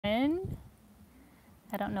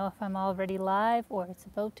I don't know if I'm already live or it's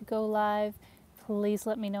about to go live. Please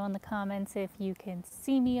let me know in the comments if you can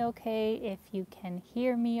see me okay, if you can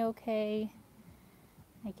hear me okay.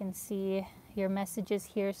 I can see your messages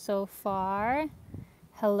here so far.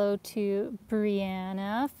 Hello to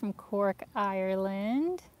Brianna from Cork,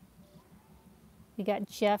 Ireland. We got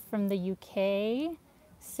Jeff from the UK,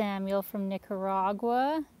 Samuel from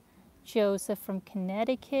Nicaragua, Joseph from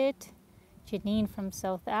Connecticut, Janine from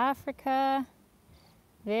South Africa.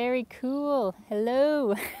 Very cool.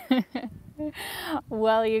 Hello.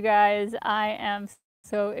 Well, you guys, I am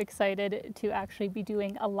so excited to actually be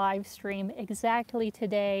doing a live stream exactly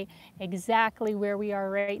today, exactly where we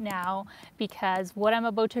are right now, because what I'm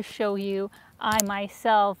about to show you, I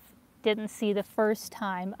myself didn't see the first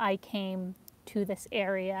time I came to this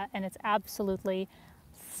area, and it's absolutely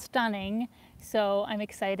stunning. So I'm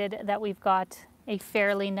excited that we've got a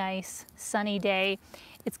fairly nice sunny day.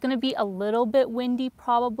 It's going to be a little bit windy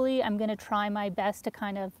probably. I'm going to try my best to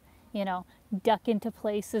kind of, you know, duck into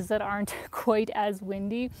places that aren't quite as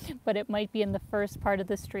windy, but it might be in the first part of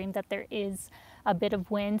the stream that there is a bit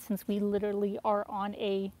of wind, since we literally are on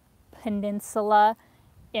a peninsula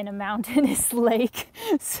in a mountainous lake.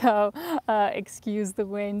 So excuse the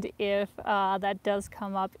wind if that does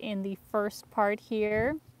come up in the first part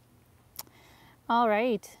here. All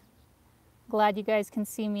right. Glad you guys can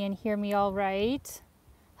see me and hear me all right.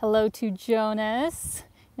 Hello to Jonas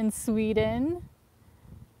in Sweden.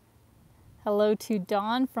 Hello to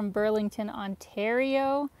Dawn from Burlington,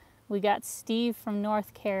 Ontario. We got Steve from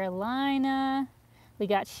North Carolina. We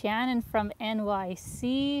got Shannon from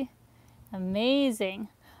NYC. Amazing.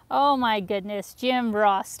 Oh my goodness, Jim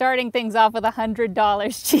Ross, starting things off with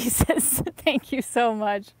 $100. Jesus, thank you so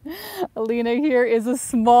much. Alina here is a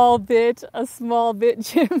small bit,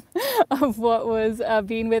 Jim, of what was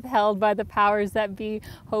being withheld by the powers that be.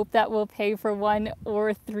 Hope that will pay for 1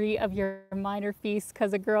 or 3 of your minor feasts,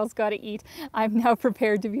 because a girl's got to eat. I'm now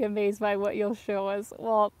prepared to be amazed by what you'll show us.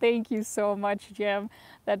 Well, thank you so much, Jim.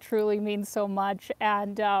 That truly means so much.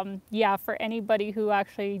 And yeah, for anybody who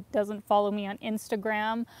actually doesn't follow me on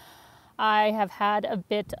Instagram, I have had a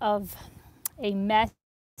bit of a mess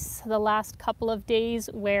the last couple of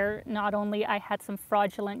days, where not only I had some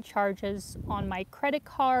fraudulent charges on my credit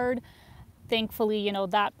card. Thankfully, you know,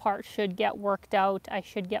 that part should get worked out. I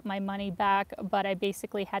should get my money back, but I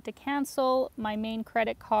basically had to cancel my main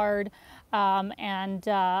credit card, and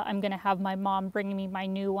I'm gonna have my mom bring me my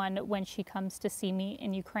new one when she comes to see me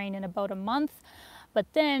in Ukraine in about a month. But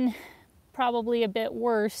then, probably a bit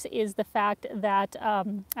worse is the fact that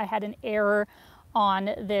I had an error on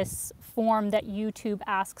this form that YouTube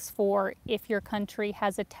asks for if your country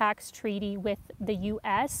has a tax treaty with the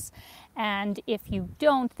US, and if you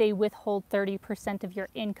don't, they withhold 30% of your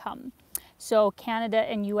income. So Canada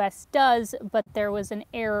and US does, but there was an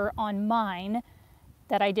error on mine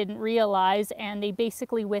that I didn't realize, and they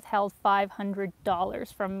basically withheld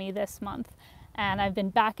 $500 from me this month. And I've been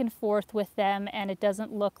back and forth with them, and it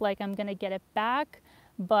doesn't look like I'm gonna get it back,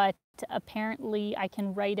 but apparently I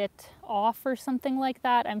can write it off or something like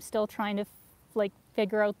that. I'm still trying to like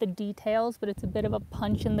figure out the details, but it's a bit of a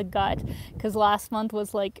punch in the gut, because last month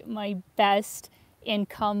was like my best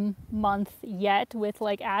income month yet with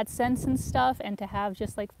like AdSense and stuff, and to have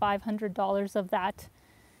just like $500 of that,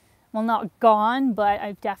 well, not gone, but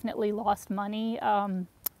I've definitely lost money,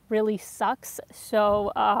 really sucks.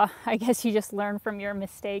 So I guess you just learn from your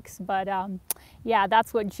mistakes. But yeah,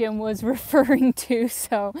 that's what Jim was referring to.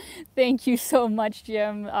 So thank you so much,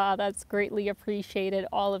 Jim. That's greatly appreciated.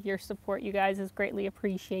 All of your support, you guys, is greatly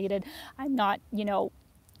appreciated. I'm not, you know,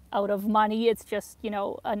 out of money. It's just, you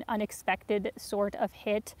know, an unexpected sort of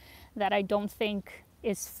hit that I don't think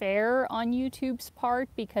is fair on YouTube's part,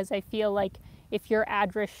 because I feel like if your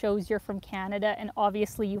address shows you're from Canada and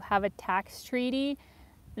obviously you have a tax treaty,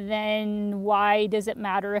 then why does it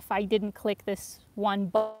matter if I didn't click this one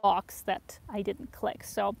box that I didn't click?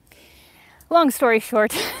 So long story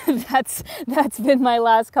short, that's been my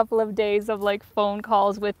last couple of days of like phone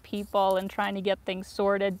calls with people and trying to get things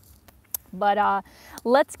sorted. But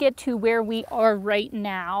let's get to where we are right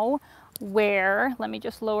now, where, let me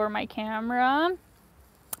just lower my camera.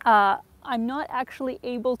 I'm not actually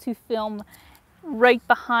able to film right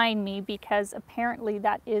behind me, because apparently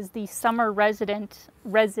that is the summer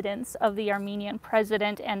residence of the Armenian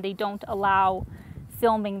president, and they don't allow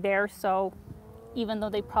filming there. So even though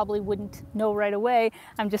they probably wouldn't know right away,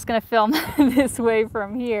 I'm just gonna film this way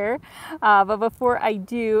from here. But before I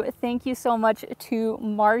do, thank you so much to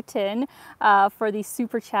Martin for the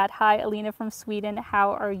super chat. Hi, Alina from Sweden,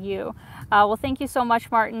 how are you? Well, thank you so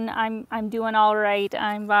much, Martin. I'm doing all right.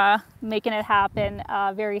 I'm making it happen.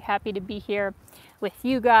 Very happy to be here with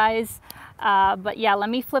you guys. But yeah, let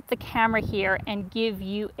me flip the camera here and give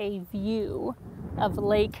you a view of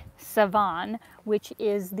Lake Sevan, which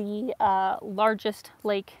is the largest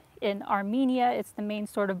lake in Armenia. It's the main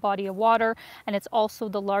sort of body of water, and it's also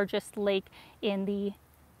the largest lake in the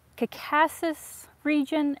Caucasus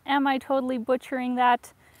region. Am I totally butchering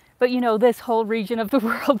that? But you know, this whole region of the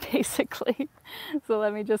world, basically. So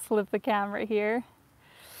let me just flip the camera here.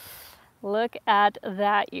 Look at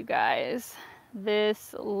that, you guys.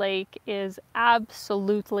 This lake is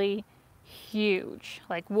absolutely huge.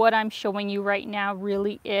 Like, what I'm showing you right now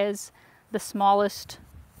really is the smallest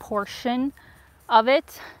portion of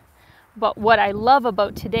it. But what I love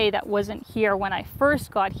about today that wasn't here when I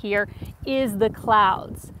first got here is the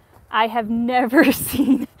clouds. I have never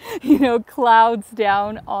seen, you know, clouds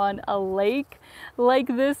down on a lake like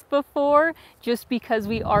this before, just because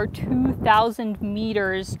we are 2,000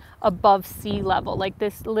 meters above sea level. Like,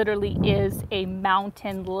 this literally is a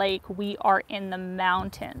mountain lake. We are in the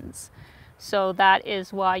mountains. So that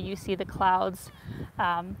is why you see the clouds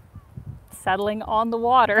settling on the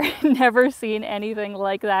water. Never seen anything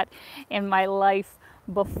like that in my life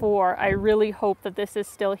before. I really hope that this is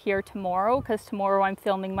still here tomorrow, because tomorrow I'm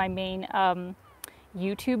filming my main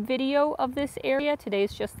YouTube video of this area.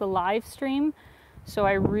 Today's just the live stream. So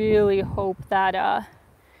I really hope that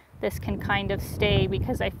this can kind of stay,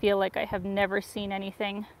 because I feel like I have never seen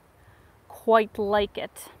anything quite like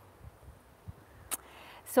it.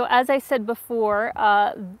 So as I said before,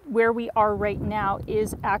 where we are right now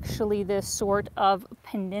is actually this sort of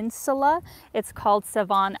peninsula. It's called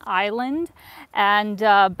Sevan Island. And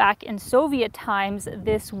back in Soviet times,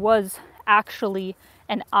 this was actually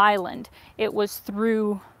an island. It was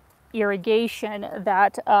through irrigation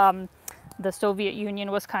that the Soviet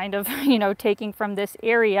Union was kind of, you know, taking from this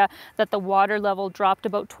area, that the water level dropped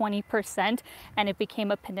about 20% and it became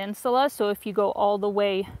a peninsula. So if you go all the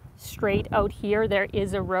way straight out here, there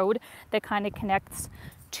is a road that kind of connects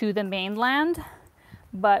to the mainland.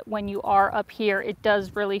 But when you are up here, it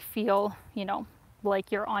does really feel, you know,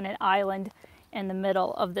 like you're on an island in the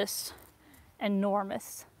middle of this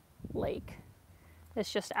enormous lake.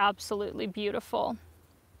 It's just absolutely beautiful.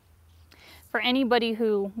 For anybody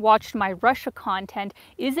who watched my Russia content,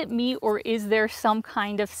 is it me or is there some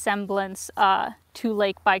kind of semblance to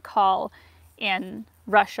Lake Baikal in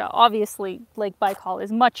Russia? Obviously, Lake Baikal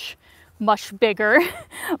is much, much bigger,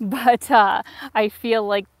 but I feel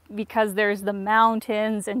like because there's the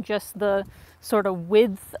mountains and just the sort of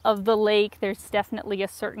width of the lake, there's definitely a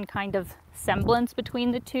certain kind of semblance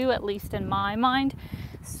between the two, at least in my mind.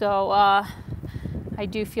 So I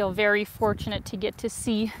do feel very fortunate to get to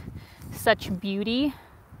see such beauty.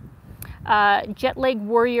 Jet Lag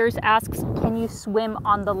Warriors asks, can you swim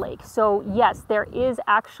on the lake? So yes, there is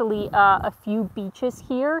actually a few beaches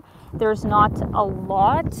here. There's not a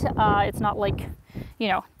lot. It's not like, you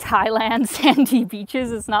know, Thailand sandy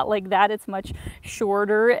beaches. It's not like that. It's much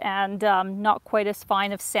shorter and not quite as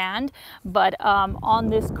fine of sand. But on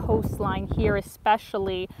this coastline here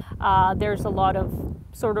especially, there's a lot of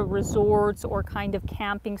sort of resorts or kind of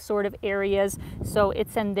camping sort of areas. So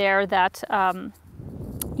it's in there that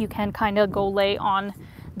you can kind of go lay on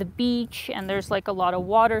the beach, and there's like a lot of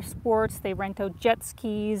water sports. They rent out jet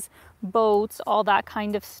skis, boats, all that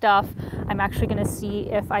kind of stuff. I'm actually going to see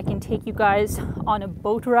if I can take you guys on a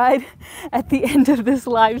boat ride at the end of this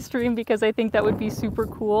live stream, because I think that would be super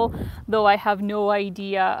cool, though I have no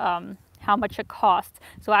idea how much it costs.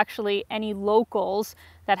 So actually, any locals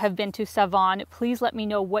that have been to Sevan, please let me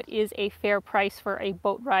know what is a fair price for a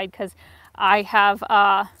boat ride, because I have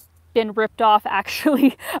been ripped off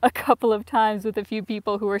actually a couple of times with a few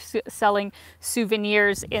people who are selling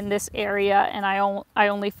souvenirs in this area, and I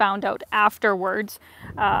only found out afterwards.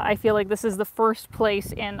 I feel like this is the first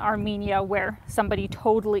place in Armenia where somebody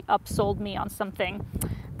totally upsold me on something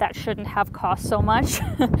that shouldn't have cost so much.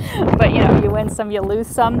 But you know, you win some, you lose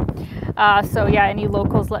some. So yeah, any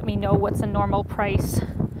locals, let me know what's a normal price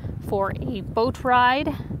for a boat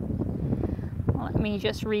ride. Let me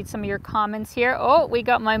just read some of your comments here. Oh, we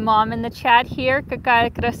got my mom in the chat here. Какая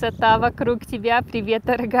красота вокруг тебя. Привет,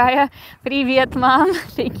 дорогая. Привет, mom.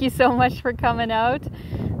 Thank you so much for coming out.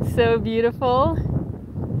 So beautiful.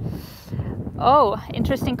 Oh,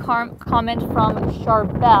 interesting comment from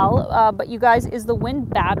Charbel. But you guys, is the wind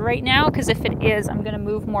bad right now? Because if it is, I'm going to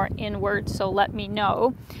move more inward, so let me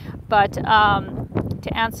know. But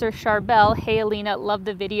to answer Charbel, hey Alina, love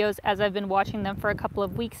the videos as I've been watching them for a couple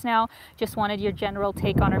of weeks now. Just wanted your general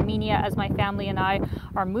take on Armenia as my family and I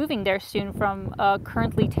are moving there soon from a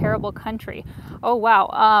currently terrible country. Oh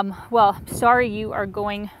wow, well, sorry you are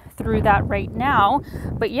going through that right now,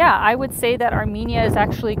 but yeah, I would say that Armenia is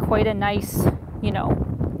actually quite a nice, you know,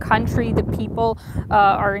 country. The people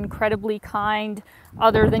are incredibly kind.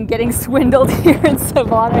 Other than getting swindled here in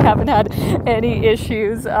Sevan, I haven't had any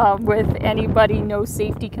issues with anybody, no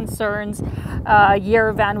safety concerns.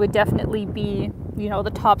 Yerevan would definitely be, you know, the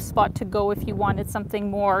top spot to go if you wanted something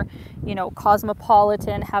more, you know,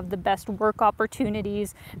 cosmopolitan, have the best work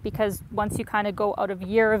opportunities, because once you kind of go out of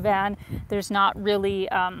Yerevan, there's not really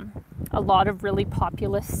a lot of really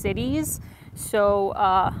populous cities. So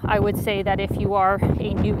I would say that if you are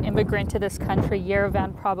a new immigrant to this country,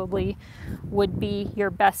 Yerevan probably would be your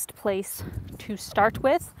best place to start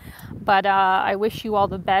with. But I wish you all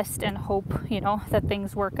the best and hope, you know, that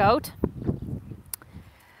things work out.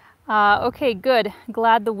 Okay, good.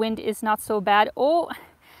 Glad the wind is not so bad. Oh,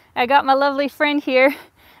 I got my lovely friend here,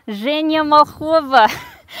 Zhenya Malkhova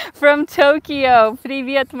from Tokyo.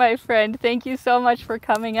 Привет, my friend. Thank you so much for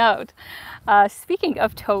coming out. Speaking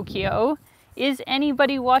of Tokyo, is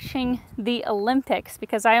anybody watching the Olympics?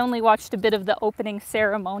 Because I only watched a bit of the opening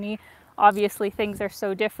ceremony. Obviously, things are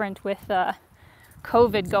so different with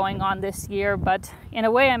COVID going on this year, but in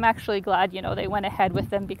a way, I'm actually glad, you know, they went ahead with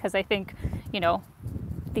them, because I think, you know,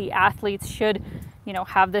 the athletes should, you know,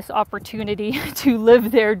 have this opportunity to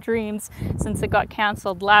live their dreams since it got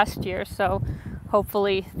canceled last year. So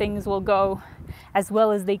hopefully things will go as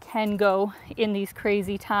well as they can go in these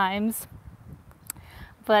crazy times.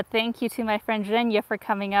 But thank you to my friend Zhenya for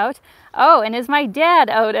coming out. Oh, and is my dad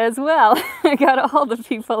out as well? I got all the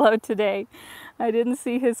people out today. I didn't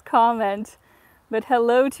see his comment. But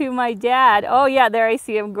hello to my dad. Oh yeah, there I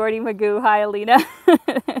see him, Gordy Magoo. Hi, Alina.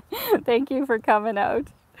 Thank you for coming out.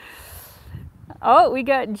 Oh, we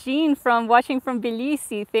got Jean watching from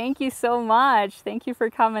Tbilisi. Thank you so much. Thank you for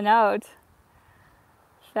coming out.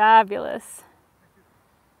 Fabulous.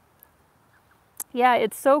 Yeah,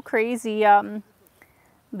 it's so crazy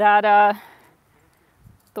that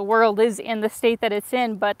the world is in the state that it's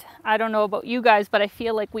in, but I don't know about you guys, but I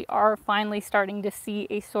feel like we are finally starting to see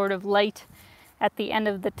a sort of light at the end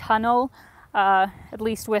of the tunnel, at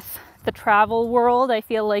least with the travel world. I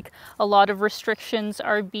feel like a lot of restrictions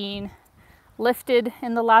are being lifted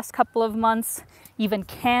in the last couple of months. Even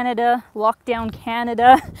Canada, lockdown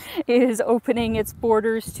Canada, is opening its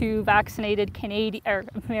borders to vaccinated Canadian or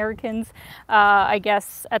Americans, I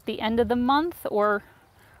guess at the end of the month or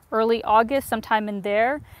early August, sometime in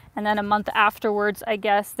there. And then a month afterwards, I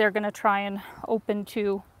guess they're going to try and open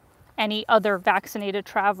to any other vaccinated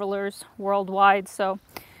travelers worldwide. So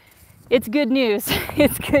it's good news.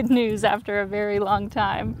 It's good news after a very long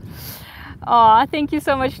time. Aw, thank you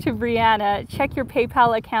so much to Brianna. Check your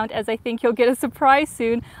PayPal account, as I think you'll get a surprise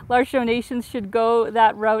soon. Large donations should go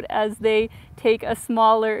that route as they take a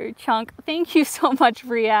smaller chunk. Thank you so much,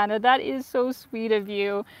 Brianna. That is so sweet of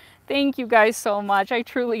you. Thank you guys so much. I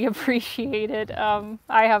truly appreciate it. I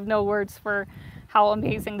have no words for how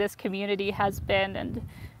amazing this community has been, and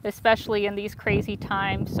especially in these crazy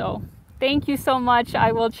times. So thank you so much.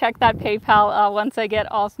 I will check that PayPal once I get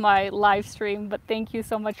off my live stream. But thank you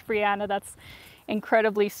so much, Brianna. That's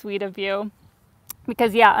incredibly sweet of you.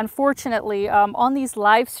 Because yeah, unfortunately, on these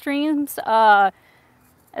live streams,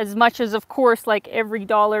 as much as of course, like every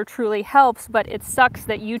dollar truly helps, but it sucks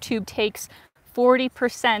that YouTube takes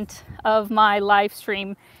 40% of my live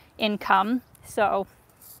stream income. So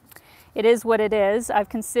it is what it is. I've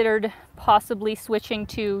considered possibly switching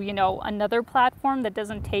to, you know, another platform that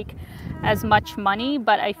doesn't take as much money,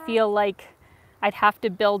 but I feel like I'd have to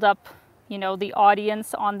build up, you know, the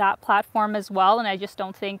audience on that platform as well. And I just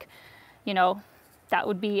don't think, you know, that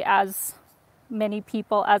would be as many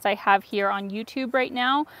people as I have here on YouTube right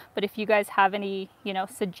now. But if you guys have any, you know,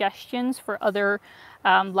 suggestions for other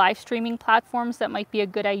live streaming platforms that might be a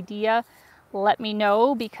good idea, let me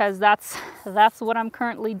know, because that's what I'm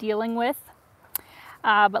currently dealing with.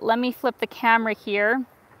 But let me flip the camera here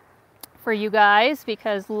for you guys,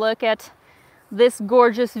 because look at this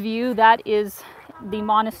gorgeous view. That is the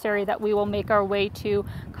monastery that we will make our way to,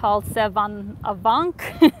 called Sevan Avank.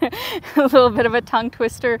 A little bit of a tongue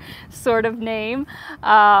twister sort of name,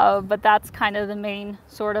 but that's kind of the main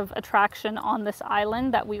sort of attraction on this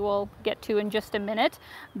island that we will get to in just a minute.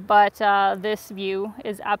 But this view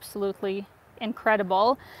is absolutely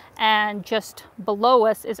incredible, and just below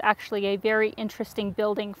us is actually a very interesting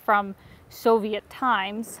building from Soviet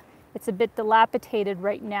times. It's a bit dilapidated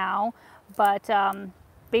right now, but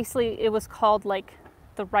basically it was called like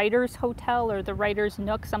the Writers Hotel or the Writers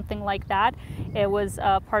Nook, something like that. It was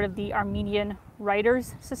part of the Armenian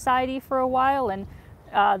Writers Society for a while, and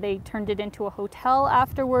they turned it into a hotel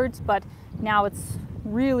afterwards, but now it's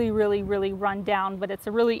really, really, really run down. But it's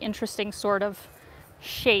a really interesting sort of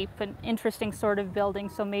shape, an interesting sort of building.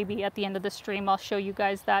 So maybe at the end of the stream, I'll show you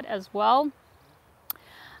guys that as well.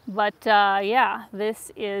 But yeah,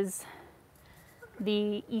 this is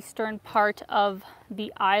the eastern part of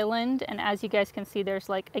the island. And as you guys can see, there's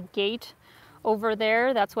like a gate over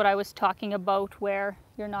there. That's what I was talking about, where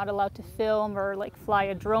you're not allowed to film or like fly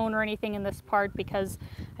a drone or anything in this part, because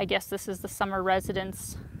I guess this is the summer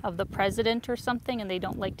residence of the president or something, and they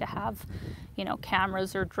don't like to have, you know,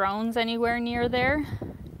 cameras or drones anywhere near there.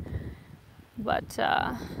 But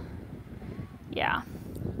yeah,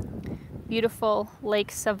 beautiful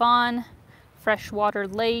Lake Sevan, freshwater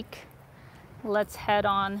lake. Let's head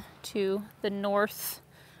on to the north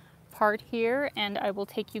part here, and I will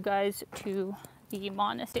take you guys to the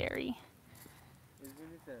monastery.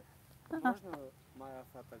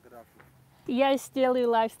 Я сделаю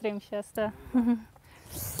лайвстрим сейчас, да.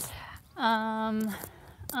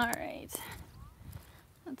 All right.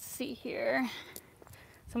 Let's see here.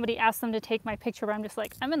 Somebody asked them to take my picture, but I'm just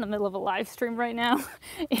like, I'm in the middle of a live stream right now,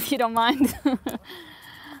 if you don't mind.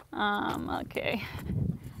 Okay.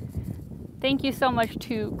 Thank you so much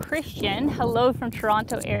to Christian. Hello from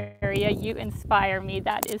Toronto area. You inspire me.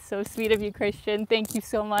 That is so sweet of you, Christian. Thank you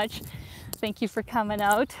so much. Thank you for coming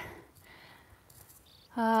out.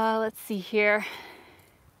 Let's see here.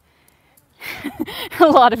 A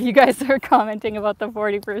lot of you guys are commenting about the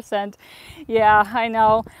 40%. Yeah, I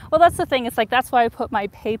know. Well, that's the thing. It's like, that's why I put my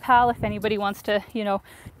PayPal. If anybody wants to, you know,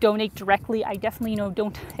 donate directly, I definitely, you know,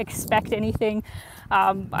 don't expect anything.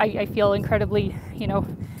 I feel incredibly, you know,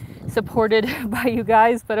 supported by you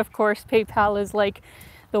guys, but of course PayPal is like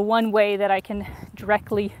the one way that I can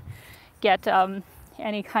directly get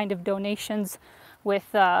any kind of donations. With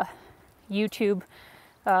YouTube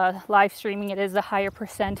live streaming, it is a higher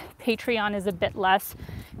percent. Patreon is a bit less.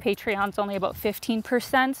 Patreon's only about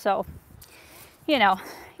 15%, so you know,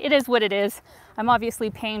 it is what it is. I'm obviously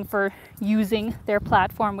paying for using their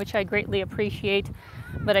platform, which I greatly appreciate,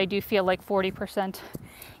 but I do feel like 40%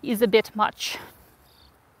 is a bit much.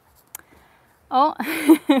 Oh,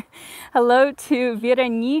 hello to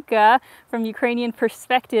Veronika from Ukrainian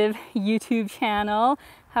Perspective YouTube channel.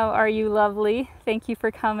 How are you, lovely? Thank you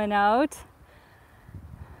for coming out.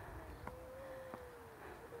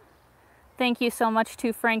 Thank you so much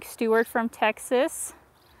to Frank Stewart from Texas.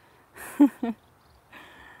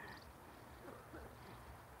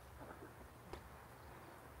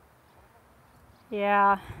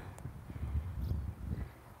 Yeah.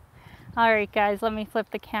 All right, guys, let me flip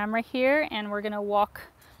the camera here, and we're gonna walk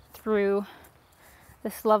through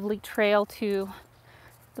this lovely trail to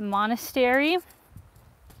the monastery.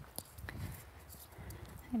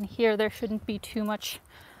 And here there shouldn't be too much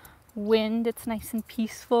wind. It's nice and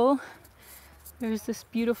peaceful. There's this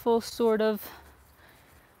beautiful sort of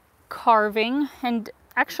carving, and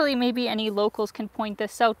actually maybe any locals can point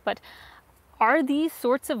this out, but are these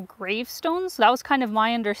sorts of gravestones? That was kind of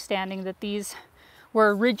my understanding, that these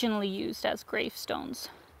were originally used as gravestones,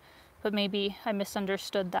 but maybe I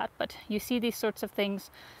misunderstood that. But you see these sorts of things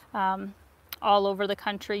all over the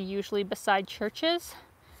country, usually beside churches,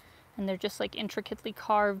 and they're just like intricately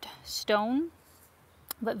carved stone,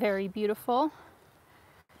 but very beautiful.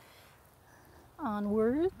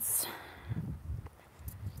 Onwards.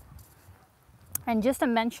 And just a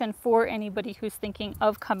mention for anybody who's thinking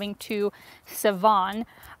of coming to Sevan,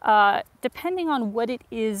 depending on what it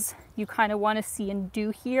is you kind of want to see and do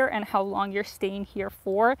here and how long you're staying here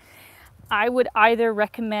for, I would either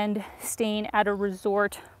recommend staying at a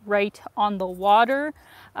resort right on the water.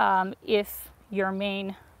 If your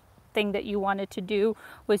main thing that you wanted to do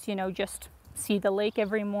was, you know, just see the lake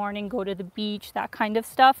every morning, go to the beach, that kind of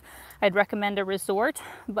stuff, I'd recommend a resort.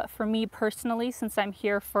 But for me personally, since I'm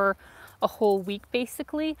here for a whole week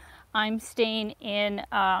basically, I'm staying in,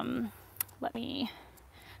 let me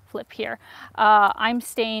flip here. I'm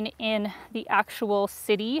staying in the actual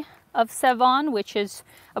city of Sevan, which is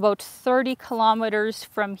about 30 kilometers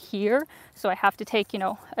from here. So I have to take, you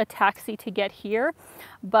know, a taxi to get here.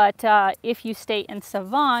 But if you stay in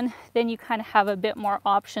Sevan, then you kind of have a bit more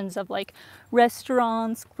options of like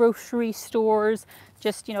restaurants, grocery stores,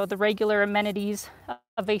 just, you know, the regular amenities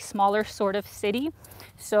of a smaller sort of city.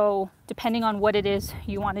 So depending on what it is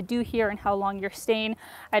you want to do here and how long you're staying,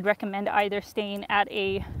 I'd recommend either staying at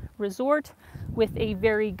a resort with a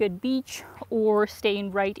very good beach or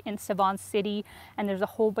staying right in Sevan city. And there's a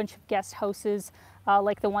whole bunch of guest houses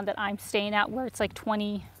like the one that I'm staying at, where it's like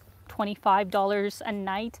 20 $25 a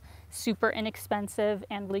night. Super inexpensive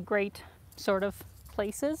and really great sort of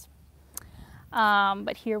places.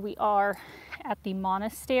 But here we are at the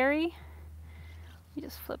monastery. We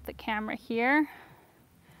just flip the camera here.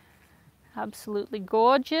 Absolutely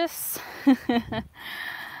gorgeous.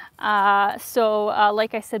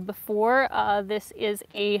 Like I said before, this is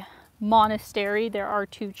a monastery. There are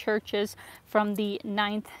two churches from the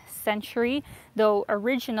 9th century, though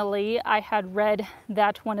originally I had read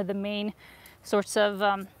that one of the main sorts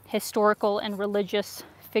of historical and religious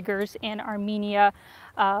figures in Armenia,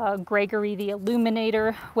 Gregory the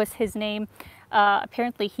Illuminator was his name.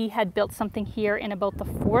 Apparently he had built something here in about the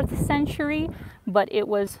 4th century, but it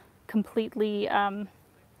was completely it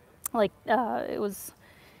was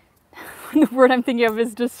the word I'm thinking of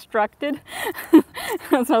is destructed.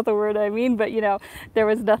 That's not the word I mean, but you know, there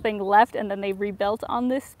was nothing left, and then they rebuilt on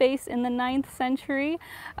this space in the 9th century.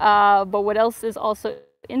 But what else is also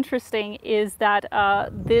interesting is that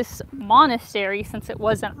this monastery, since it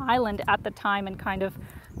was an island at the time and kind of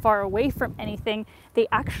far away from anything, they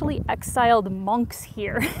actually exiled monks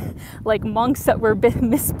here. Like monks that were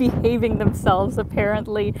misbehaving themselves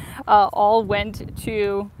apparently all went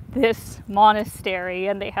to this monastery,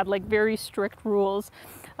 and they had like very strict rules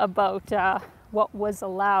about what was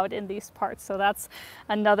allowed in these parts. So that's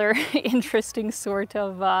another interesting sort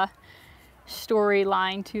of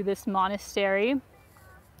storyline to this monastery.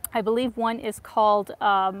 I believe one is called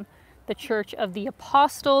the Church of the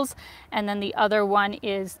Apostles, and then the other one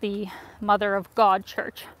is the Mother of God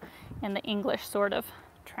Church in the English sort of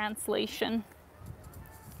translation.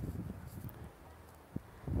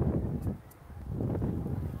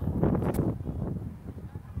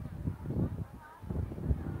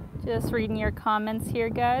 Just reading your comments here,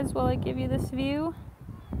 guys, while I give you this view.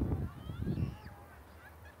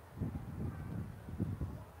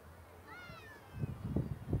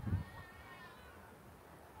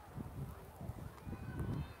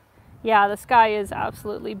 Yeah, the sky is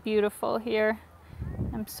absolutely beautiful here.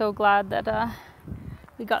 I'm so glad that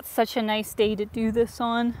we got such a nice day to do this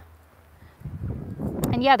on.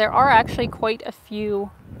 And yeah, there are actually quite a few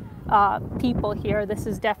people here. This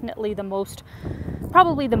is definitely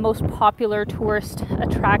probably the most popular tourist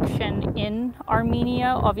attraction in Armenia,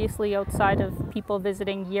 obviously outside of people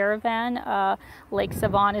visiting Yerevan. Lake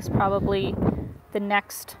Sevan is probably the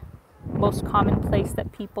next most common place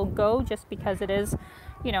that people go, just because it is,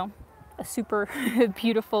 you know, a super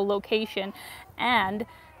beautiful location. And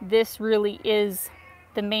this really is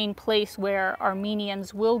the main place where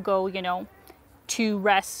Armenians will go, you know, to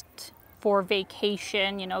rest, for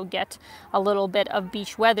vacation, you know, get a little bit of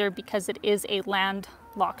beach weather, because it is a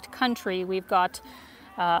landlocked country. We've got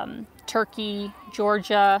Turkey,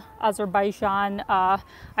 Georgia, Azerbaijan,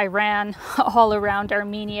 Iran, all around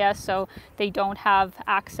Armenia, so they don't have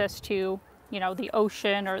access to, you know, the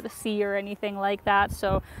ocean or the sea or anything like that.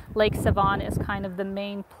 So Lake Sevan is kind of the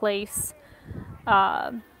main place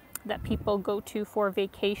that people go to for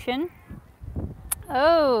vacation.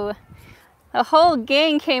 Oh, the whole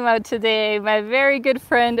gang came out today. My very good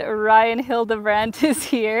friend Ryan Hildebrandt is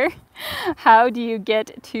here. How do you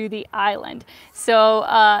get to the island?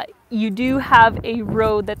 So you do have a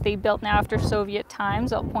road that they built now after Soviet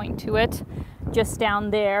times. I'll point to it just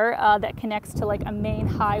down there that connects to like a main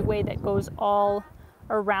highway that goes all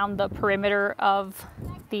around the perimeter of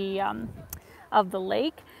the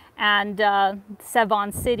lake. And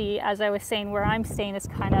Sevan City, as I was saying, where I'm staying, is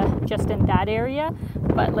kind of just in that area.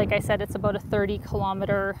 But like I said, it's about a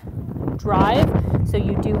 30-kilometer drive, so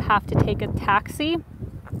you do have to take a taxi.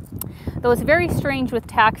 Though it's very strange with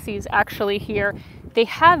taxis actually here. They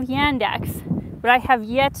have Yandex, but I have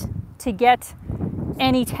yet to get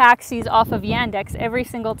any taxis off of Yandex. Every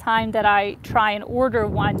single time that I try and order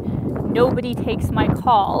one, nobody takes my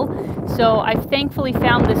call. So I've thankfully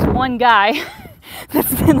found this one guy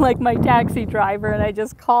that's been like my taxi driver, and I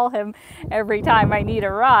just call him every time I need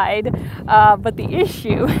a ride. But the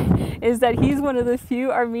issue is that he's one of the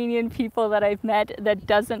few Armenian people that I've met that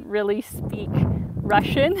doesn't really speak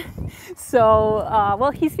Russian. So,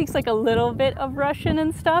 well, he speaks like a little bit of Russian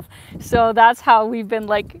and stuff. So that's how we've been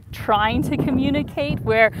like trying to communicate,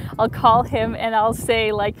 where I'll call him and I'll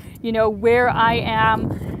say like, you know, where I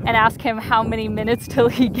am, and ask him how many minutes till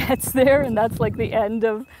he gets there. And that's like the end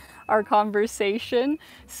of our conversation.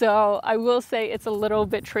 So I will say it's a little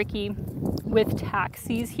bit tricky with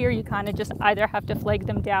taxis here. You kind of just either have to flag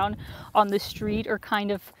them down on the street, or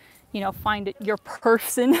kind of, you know, find your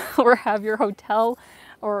person or have your hotel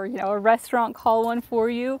or, you know, a restaurant call one for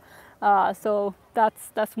you. So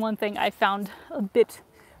that's one thing I found a bit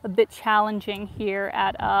challenging here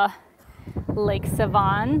at Lake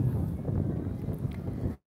Sevan.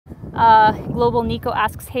 Global Nico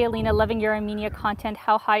asks, hey Alina, loving your Armenia content.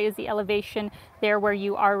 How high is the elevation there where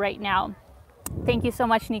you are right now? Thank you so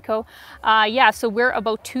much, Nico. Yeah, so we're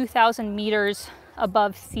about 2,000 meters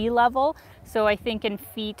above sea level. So I think in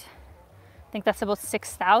feet, I think that's about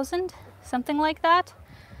 6,000, something like that.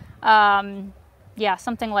 Yeah,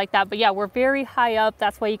 something like that. But yeah, we're very high up.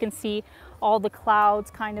 That's why you can see all the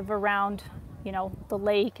clouds kind of around, you know, the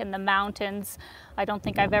lake and the mountains. I don't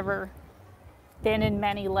think I've ever been in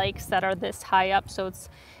many lakes that are this high up, so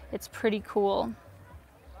it's pretty cool.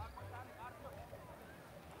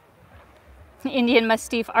 Indian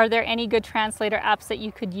Mastiff, are there any good translator apps that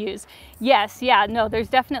you could use? Yes, yeah, no, there's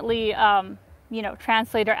definitely, you know,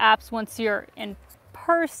 translator apps once you're in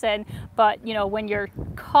person, but, you know, when you're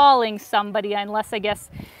calling somebody, unless I guess,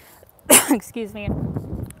 excuse me,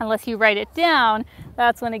 unless you write it down,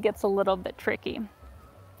 that's when it gets a little bit tricky.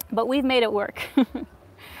 But we've made it work.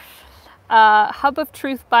 Hub of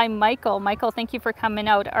Truth by Michael. Michael, thank you for coming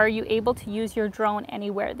out. Are you able to use your drone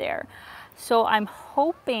anywhere there? So I'm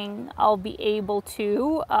hoping I'll be able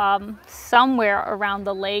to somewhere around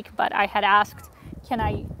the lake, but I had asked, can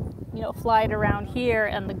I, you know, fly it around here?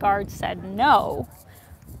 And the guard said no.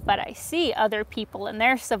 But I see other people in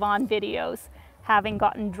their Sevan videos having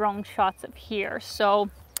gotten drone shots of here. So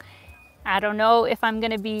I don't know if I'm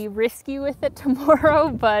going to be risky with it tomorrow,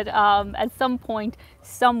 but at some point,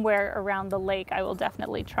 somewhere around the lake, I will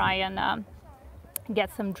definitely try and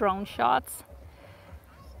get some drone shots.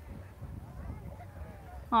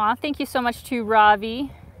 Aw, thank you so much to Ravi.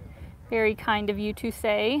 Very kind of you to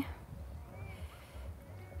say.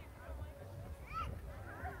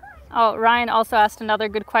 Oh, Ryan also asked another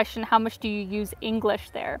good question. How much do you use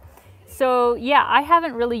English there? So yeah, I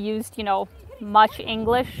haven't really used, you know, much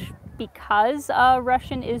English because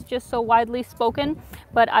Russian is just so widely spoken,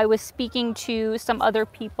 but I was speaking to some other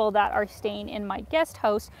people that are staying in my guest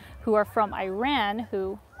house who are from Iran,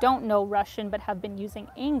 who don't know Russian but have been using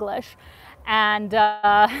English, and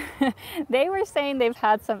they were saying they've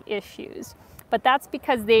had some issues. But that's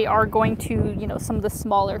because they are going to, you know, some of the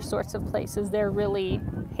smaller sorts of places. They're really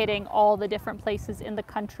hitting all the different places in the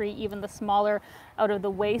country, even the smaller out of the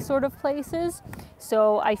way sort of places.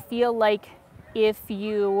 So I feel like if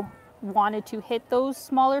you wanted to hit those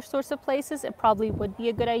smaller sorts of places, it probably would be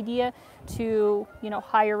a good idea to, you know,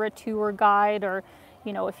 hire a tour guide, or,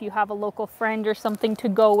 you know, if you have a local friend or something to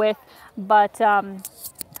go with. But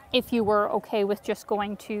if you were okay with just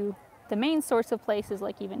going to the main sorts of places,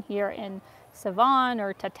 like even here in Sevan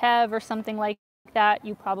or Tatev or something like that,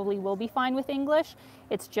 you probably will be fine with English.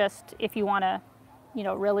 It's just if you want to, you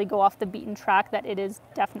know, really go off the beaten track, that it is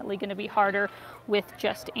definitely going to be harder with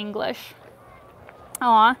just English.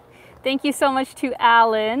 Aw, thank you so much to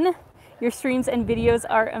Alan. Your streams and videos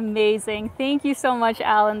are amazing. Thank you so much,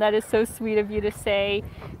 Alan. That is so sweet of you to say.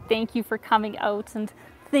 Thank you for coming out, and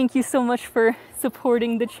thank you so much for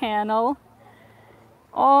supporting the channel.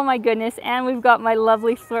 Oh my goodness, and we've got my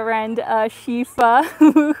lovely friend Shifa.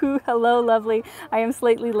 Hello, lovely. I am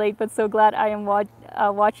slightly late, but so glad I am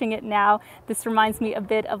watching it now. This reminds me a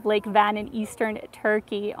bit of Lake Van in eastern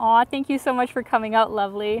Turkey. Aw, thank you so much for coming out,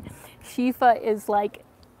 lovely. Shifa is like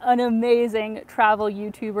an amazing travel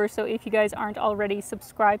YouTuber, so if you guys aren't already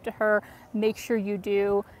subscribed to her, make sure you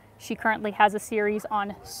do. She currently has a series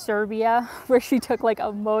on Serbia where she took like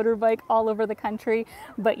a motorbike all over the country.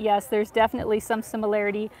 But yes, there's definitely some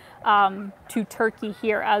similarity to Turkey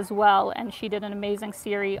here as well. And she did an amazing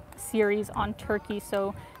series on Turkey.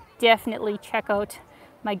 So definitely check out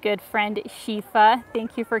my good friend Shifa.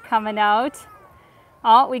 Thank you for coming out.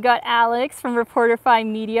 Oh, we got Alex from Reporterfy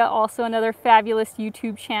Media, also another fabulous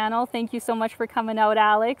YouTube channel. Thank you so much for coming out,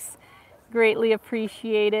 Alex. Greatly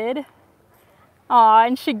appreciated. Aw,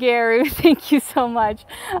 and Shigeru, thank you so much.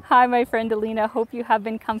 Hi, my friend Alina. Hope you have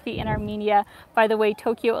been comfy in Armenia. By the way,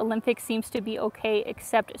 Tokyo Olympics seems to be okay,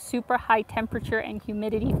 except super high temperature and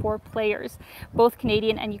humidity for players. Both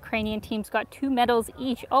Canadian and Ukrainian teams got 2 medals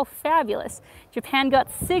each. Oh, fabulous. Japan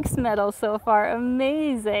got 6 medals so far.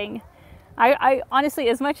 Amazing. I honestly,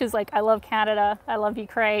 as much as like I love Canada, I love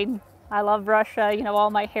Ukraine, I love Russia, you know, all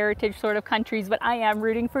my heritage sort of countries, but I am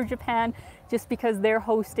rooting for Japan just because they're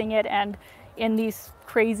hosting it, and in these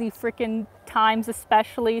crazy freaking times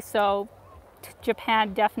especially. So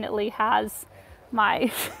Japan definitely has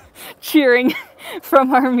my cheering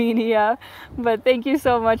from Armenia. But thank you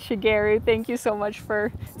so much, Shigeru. Thank you so much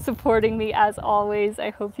for supporting me as always. I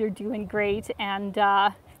hope you're doing great, and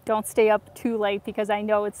don't stay up too late because I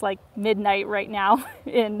know it's like midnight right now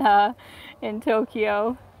in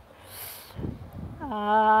Tokyo.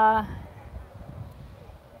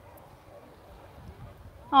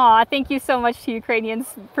 Aw, thank you so much to Ukrainian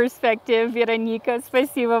perspective, Veronika.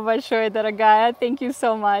 Спасибо большое, дорогая. Thank you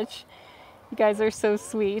so much. You guys are so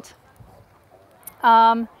sweet.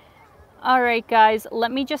 All right, guys,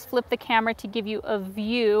 let me just flip the camera to give you a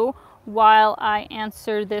view while I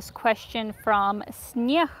answer this question from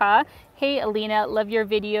Sneha. Hey, Alina, love your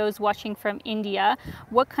videos, watching from India.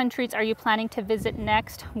 What countries are you planning to visit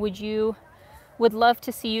next? Would love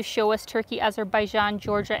to see you show us Turkey, Azerbaijan,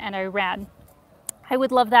 Georgia, and Iran. I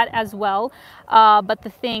would love that as well, but the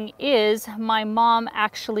thing is, my mom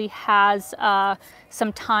actually has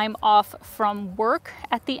some time off from work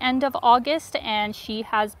at the end of August, and she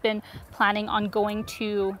has been planning on going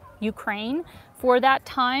to Ukraine for that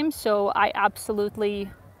time, so I absolutely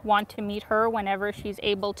want to meet her whenever she's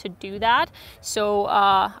able to do that. So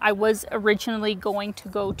I was originally going to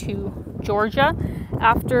go to Georgia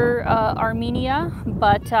after Armenia,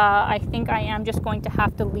 but I think I am just going to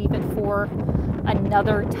have to leave it for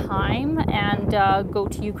another time and go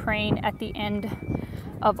to Ukraine at the end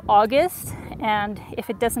of August. And if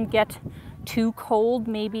it doesn't get too cold,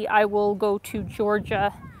 maybe I will go to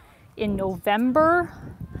Georgia in November.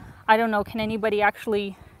 I don't know, can anybody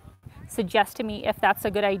actually suggest to me if that's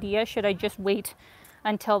a good idea? Should I just wait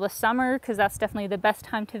until the summer, because that's definitely the best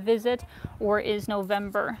time to visit, or is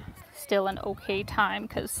November still an okay time,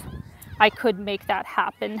 because I could make that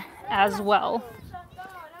happen as well?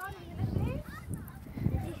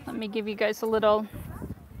 Let me give you guys a little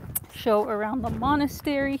show around the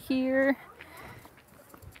monastery here.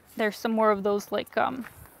 There's some more of those like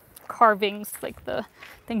carvings, like the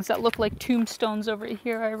things that look like tombstones over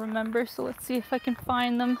here, I remember. So let's see if I can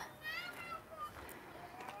find them.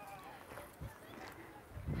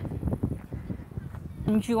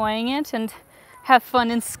 Enjoying it and have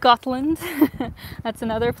fun in Scotland. That's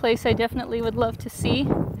another place I definitely would love to see.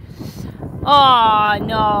 Oh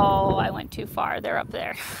no, I went too far. They're up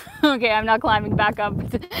there. Okay, I'm not climbing back up.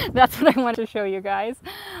 That's what I wanted to show you guys.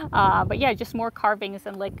 But yeah, just more carvings,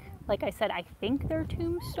 and like I said, I think they're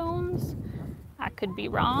tombstones. I could be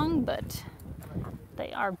wrong, but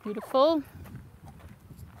they are beautiful.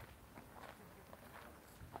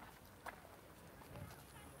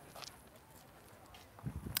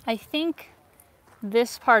 I think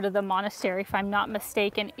this part of the monastery, if I'm not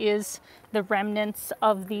mistaken, is the remnants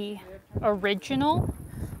of the original.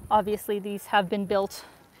 Obviously, these have been built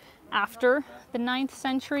after the 9th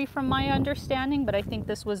century from my understanding, but I think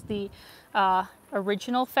this was the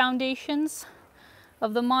original foundations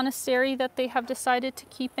of the monastery that they have decided to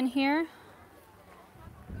keep in here.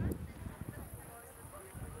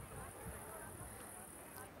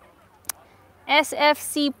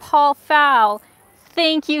 SFC Paul Fowl,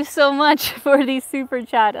 thank you so much for the super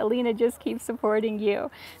chat. Alina just keeps supporting you.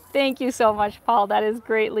 Thank you so much, Paul. That is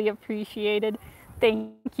greatly appreciated.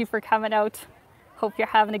 Thank you for coming out. Hope you're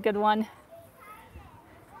having a good one.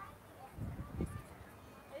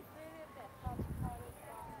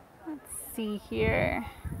 Let's see here.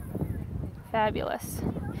 Fabulous.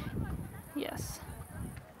 Yes.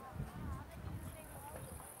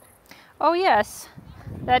 Oh yes,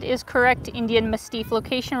 that is correct. Indian Mastiff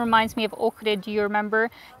location reminds me of Ohrid. Do you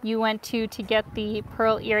remember you went to get the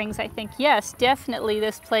pearl earrings, I think? Yes, definitely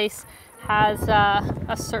this place has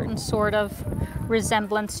a certain sort of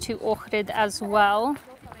resemblance to Ohrid as well.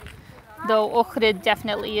 Though Ohrid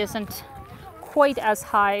definitely isn't quite as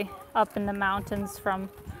high up in the mountains from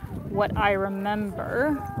what I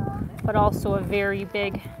remember, but also a very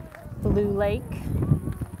big blue lake.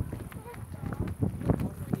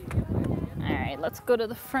 All right, let's go to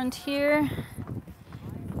the front here.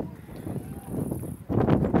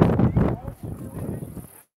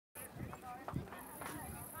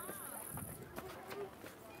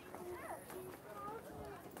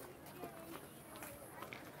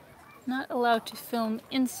 Not allowed to film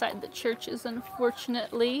inside the churches,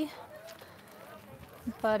 unfortunately,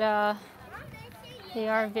 but they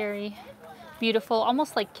are very beautiful,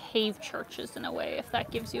 almost like cave churches in a way, if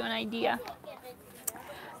that gives you an idea.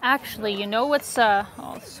 Actually, you know what's oh,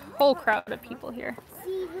 this whole crowd of people here.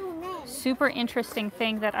 Super interesting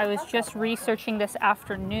thing that I was just researching this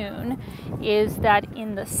afternoon is that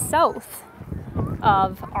in the south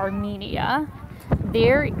of Armenia,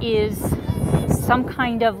 there is some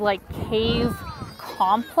kind of like cave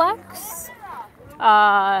complex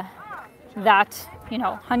that, you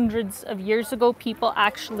know, hundreds of years ago people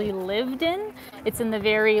actually lived in. It's in the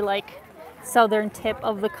very like southern tip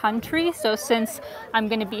of the country. So since I'm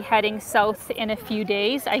going to be heading south in a few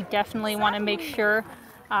days, I definitely want to make sure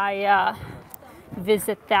I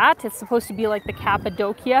visit that. It's supposed to be like the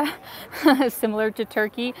Cappadocia, similar to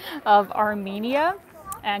Turkey, of Armenia,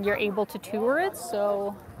 and you're able to tour it.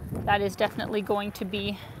 So that is definitely going to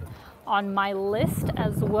be on my list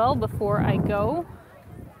as well before I go.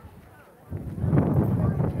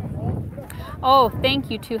 Oh,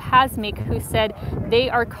 thank you to Hasmik, who said they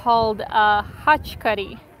are called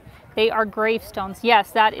hachkari. They are gravestones.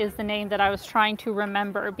 Yes, that is the name that I was trying to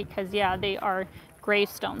remember because, yeah, they are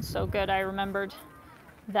gravestones. So good, I remembered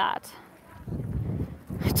that.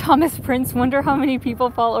 Thomas Prince, wonder how many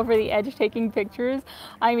people fall over the edge taking pictures.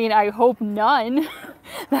 I mean, I hope none.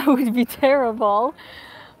 That would be terrible.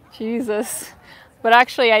 Jesus. But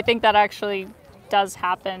actually, I think that actually does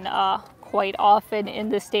happen quite often in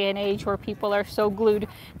this day and age where people are so glued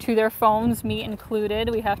to their phones, me included.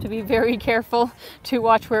 We have to be very careful to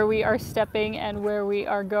watch where we are stepping and where we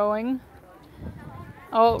are going.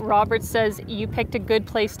 Oh, Robert says, you picked a good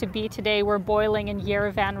place to be today. We're boiling in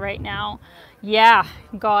Yerevan right now. Yeah,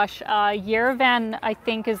 gosh, Yerevan I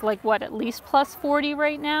think is like what, at least plus 40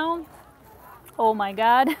 right now? Oh my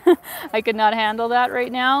God, I could not handle that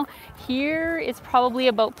right now. Here it's probably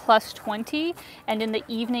about plus 20, and in the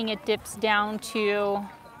evening it dips down to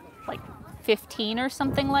like 15 or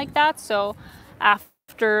something like that. So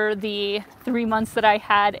after the 3 months that I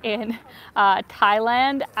had in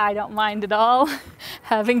Thailand, I don't mind at all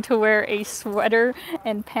having to wear a sweater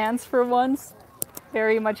and pants for once.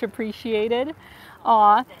 Very much appreciated.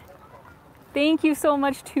 Aw. Thank you so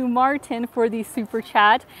much to Martin for the super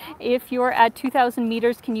chat. If you're at 2,000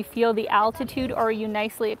 meters, can you feel the altitude, or are you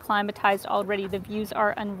nicely acclimatized already? The views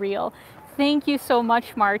are unreal. Thank you so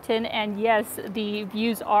much, Martin. And yes, the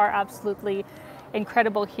views are absolutely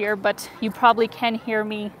incredible here, but you probably can hear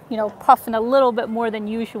me, you know, puffing a little bit more than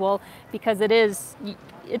usual because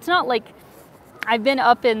it's not like I've been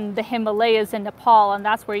up in the Himalayas in Nepal, and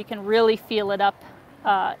that's where you can really feel it up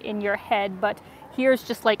in your head, but here's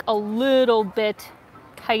just like a little bit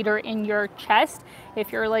tighter in your chest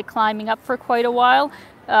if you're like climbing up for quite a while.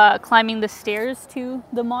 Climbing the stairs to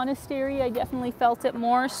the monastery, I definitely felt it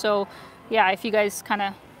more. So yeah, if you guys kind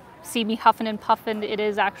of see me huffing and puffing, it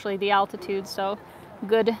is actually the altitude. So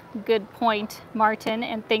good point, Martin,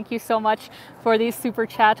 and thank you so much for the super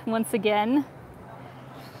chat once again.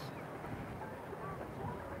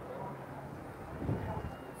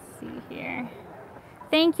 Let's see here.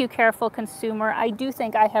 Thank you, Careful Consumer. I do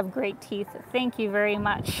think I have great teeth. Thank you very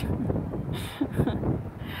much.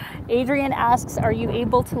 Adrian asks, are you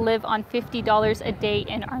able to live on $50 a day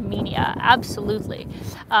in Armenia? Absolutely.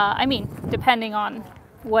 I mean, depending on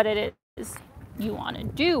what it is you want to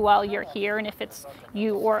do while you're here, and if it's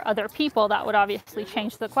you or other people, that would obviously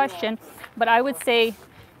change the question. But I would say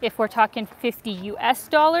if we're talking 50 US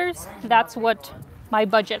dollars, that's what my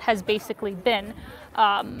budget has basically been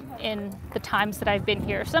in the times that I've been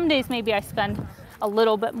here. Some days maybe I spend a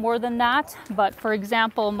little bit more than that, but for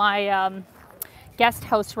example, my guest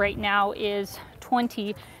house right now is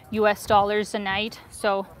 20 US dollars a night,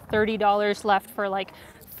 so $30 left for like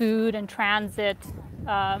food and transit,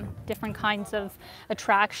 different kinds of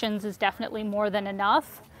attractions is definitely more than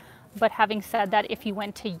enough. But having said that, if you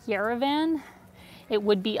went to Yerevan, it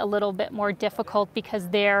would be a little bit more difficult because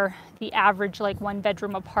there the average like one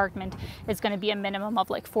bedroom apartment is going to be a minimum of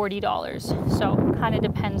like $40. So kind of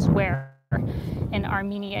depends where in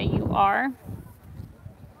Armenia you are.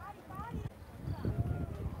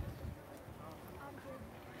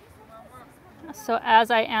 So as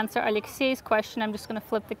I answer Alexei's question, I'm just going to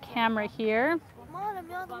flip the camera here.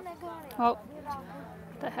 Oh, what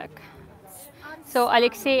the heck. So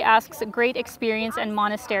Alexei asks, great experience and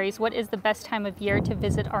monasteries. What is the best time of year to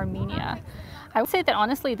visit Armenia? I would say that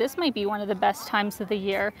honestly, this might be one of the best times of the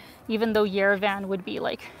year, even though Yerevan would be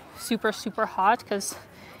like super, super hot because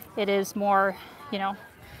it is more, you know,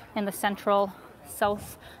 in the central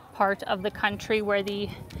south part of the country where the,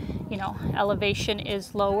 you know, elevation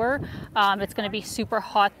is lower. It's going to be super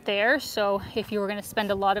hot there. So if you were going to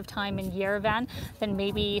spend a lot of time in Yerevan, then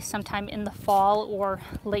maybe sometime in the fall or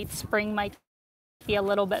late spring might be a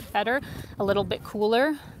little bit better, a little bit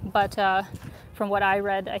cooler. But from what I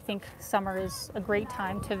read, I think summer is a great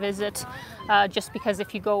time to visit, just because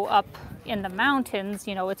if you go up in the mountains,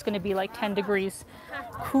 you know, it's going to be like 10 degrees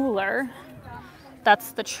cooler.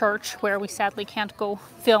 That's the church where we sadly can't go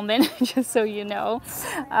film in, just so you know.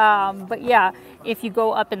 But yeah, if you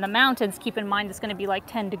go up in the mountains, keep in mind it's going to be like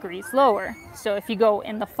 10 degrees lower. So if you go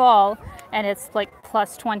in the fall and it's like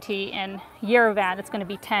plus 20 in Yerevan, it's going to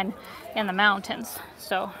be 10 in the mountains.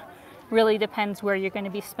 So really depends where you're going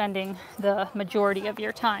to be spending the majority of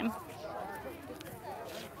your time.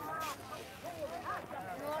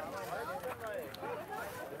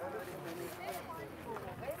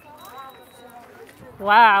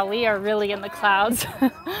 Wow, we are really in the clouds.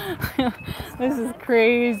 This is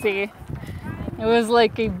crazy. It was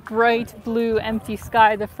like a bright blue empty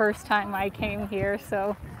sky the first time I came here,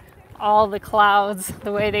 so all the clouds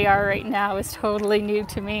the way they are right now is totally new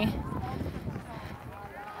to me.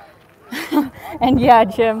 And yeah,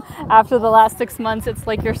 Jim, after the last 6 months, it's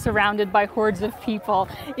like you're surrounded by hordes of people.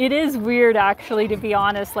 It is weird, actually, to be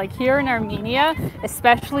honest. Like here in Armenia,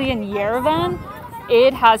 especially in Yerevan,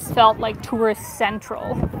 it has felt like tourist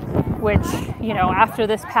central, which, you know, after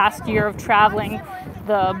this past year of traveling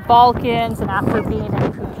the Balkans and after being in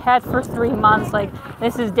Phuket for 3 months, like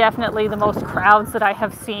this is definitely the most crowds that I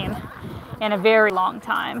have seen in a very long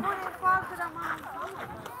time.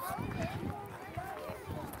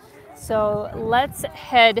 So let's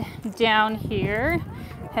head down here,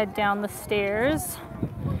 head down the stairs.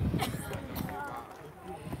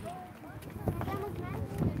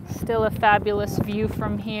 Still a fabulous view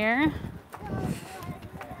from here.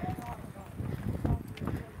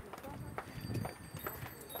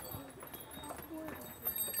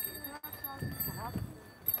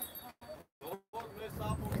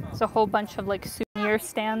 There's a whole bunch of like souvenir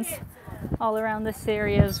stands all around this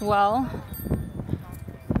area as well.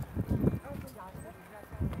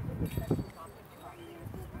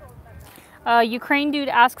 Ukraine dude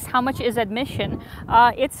asks, how much is admission?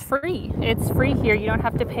 It's free. It's free here. You don't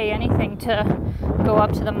have to pay anything to go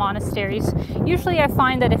up to the monasteries. Usually I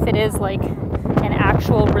find that if it is like an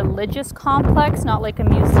actual religious complex, not like a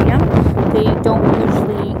museum, they don't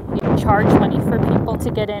usually charge money for people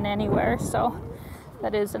to get in anywhere. So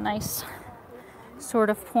that is a nice sort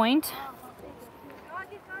of point.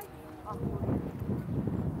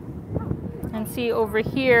 And see, over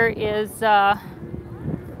here is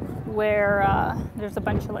where there's a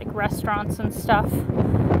bunch of like restaurants and stuff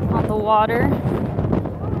on the water.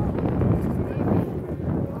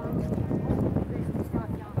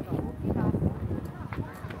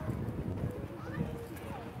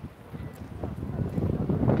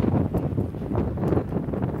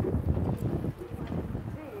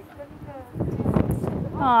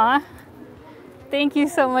 Aw, thank you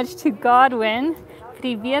so much to Godwin.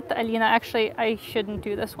 Привет, Alina. Actually, I shouldn't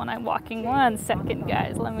do this when I'm walking. 1 second,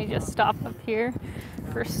 guys. Let me just stop up here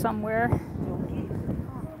for somewhere.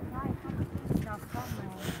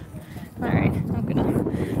 All right, I'm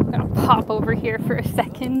gonna pop over here for a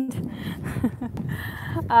second.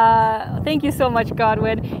 Thank you so much,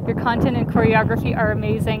 Godwin. Your content and choreography are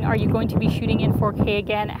amazing. Are you going to be shooting in 4K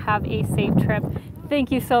again? Have a safe trip. Thank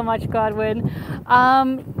you so much, Godwin.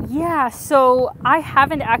 Yeah, so I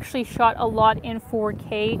haven't actually shot a lot in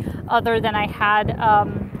 4K other than I had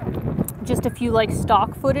just a few like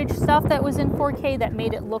stock footage stuff that was in 4K that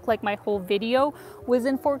made it look like my whole video was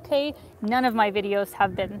in 4K. None of my videos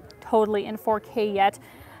have been totally in 4K yet.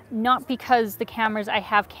 Not because the cameras I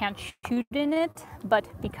have can't shoot in it, but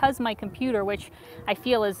because my computer, which I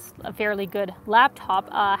feel is a fairly good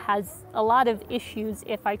laptop, has a lot of issues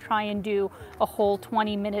if I try and do a whole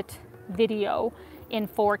 20-minute video in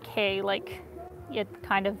 4K. Like it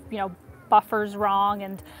kind of, you know, buffers wrong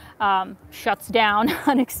and shuts down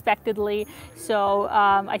unexpectedly. So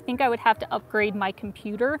I think I would have to upgrade my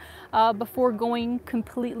computer before going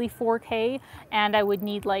completely 4K, and I would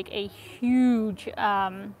need like a huge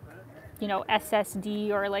you know,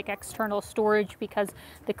 SSD or like external storage, because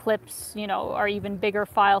the clips, you know, are even bigger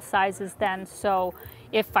file sizes then. So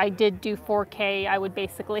if I did do 4K, I would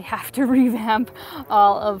basically have to revamp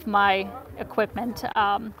all of my equipment.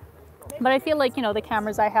 But I feel like, you know, the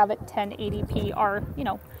cameras I have at 1080p are, you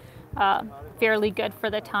know, fairly good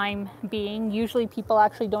for the time being. Usually people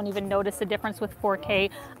actually don't even notice a difference with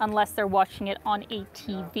 4K unless they're watching it on a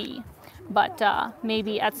TV. But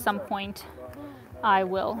maybe at some point I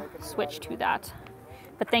will switch to that.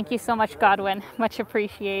 But thank you so much, Godwin. Much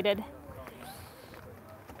appreciated.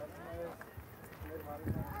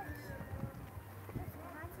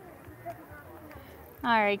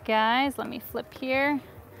 All right, guys, let me flip here.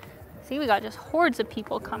 See, we got just hordes of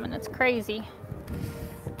people coming. It's crazy.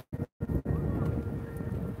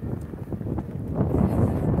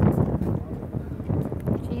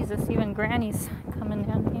 Jesus, even Granny's coming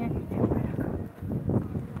down here.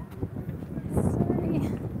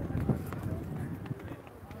 Sorry.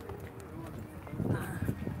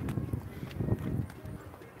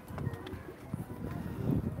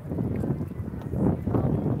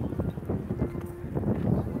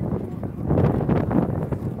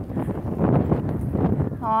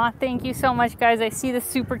 Aw, thank you so much, guys. I see the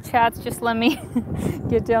super chats. Just let me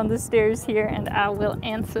get down the stairs here and I will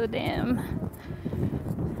answer them.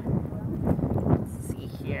 Let's see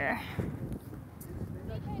here.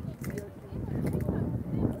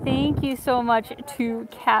 Thank you so much to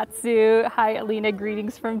Katsu. Hi, Alina.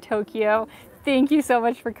 Greetings from Tokyo. Thank you so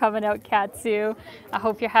much for coming out, Katsu. I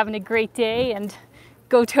hope you're having a great day, and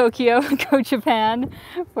go Tokyo, go Japan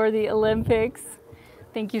for the Olympics.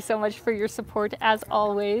 Thank you so much for your support as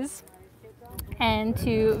always. And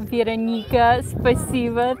to Veronika,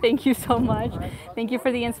 spasiba, thank you so much. Thank you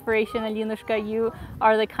for the inspiration, Alinushka. You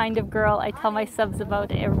are the kind of girl I tell my subs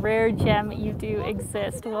about. A rare gem, you do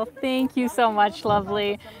exist. Well, thank you so much,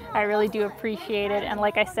 lovely. I really do appreciate it. And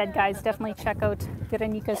like I said, guys, definitely check out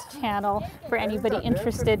Veronika's channel for anybody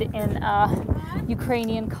interested in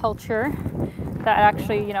Ukrainian culture. That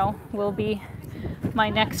actually, you know, will be my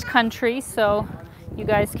next country. So you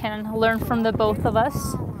guys can learn from the both of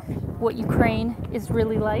us what Ukraine is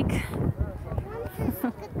really like.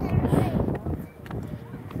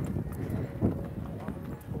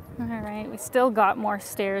 All right, we still got more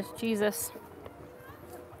stairs. Jesus.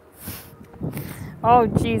 Oh,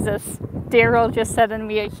 Jesus. Daryl just sent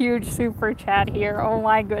me a huge super chat here. Oh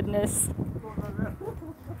my goodness.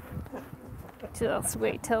 Just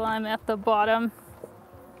wait till I'm at the bottom.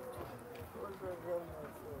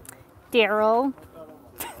 Daryl,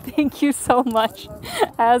 thank you so much.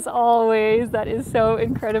 As always, that is so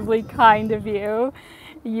incredibly kind of you.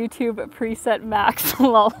 YouTube preset max,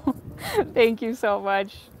 lol. Thank you so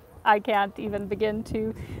much. I can't even begin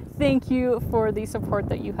to thank you for the support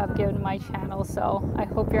that you have given my channel. So I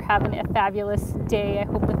hope you're having a fabulous day. I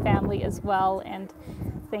hope the family is well, and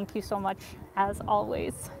thank you so much as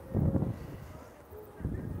always.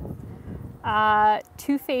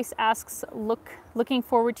 Two-Face asks, looking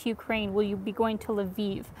forward to Ukraine. Will you be going to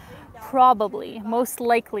Lviv? Probably, most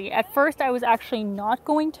likely. At first, I was actually not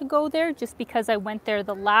going to go there just because I went there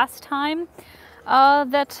the last time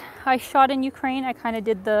that I shot in Ukraine. I kind of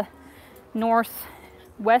did the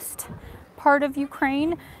northwest part of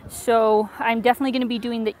Ukraine. So I'm definitely going to be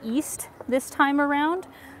doing the east this time around.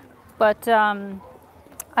 But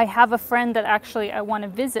I have a friend that actually I want to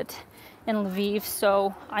visit in Lviv,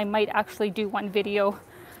 so I might actually do one video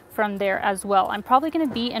from there as well. I'm probably going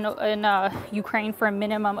to be in Ukraine for a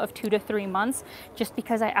minimum of 2 to 3 months, just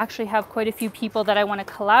because I actually have quite a few people that I want to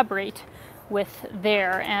collaborate with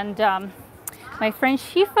there. And my friend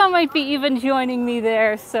Shifa might be even joining me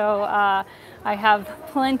there, so I have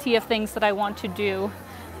plenty of things that I want to do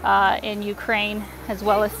in Ukraine, as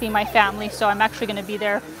well as see my family. So I'm actually going to be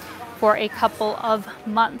there for a couple of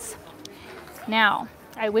months. Now,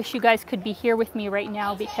 I wish you guys could be here with me right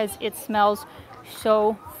now because it smells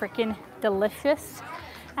so freaking delicious.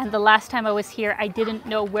 And the last time I was here, I didn't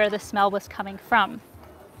know where the smell was coming from.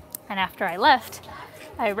 And after I left,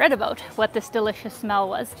 I read about what this delicious smell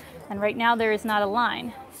was. And right now there is not a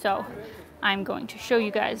line. So I'm going to show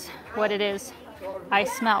you guys what it is I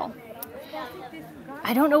smell.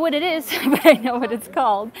 I don't know what it is, but I know what it's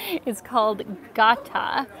called. It's called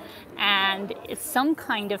gata, and it's some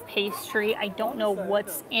kind of pastry. I don't know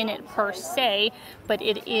what's in it per se, but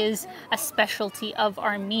it is a specialty of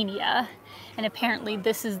Armenia, and apparently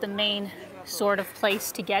this is the main sort of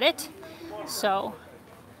place to get it. So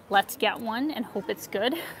let's get one and hope it's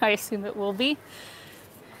good. I assume it will be.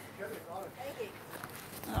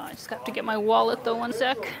 Oh, I just have to get my wallet though, one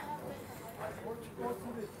sec.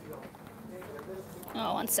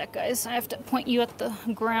 Oh, one sec, guys. I have to point you at the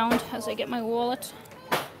ground as I get my wallet.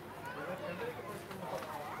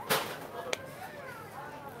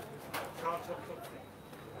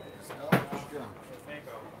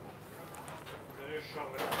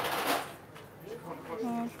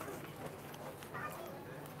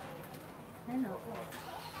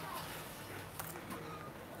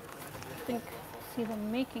 I think I see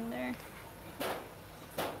them making there.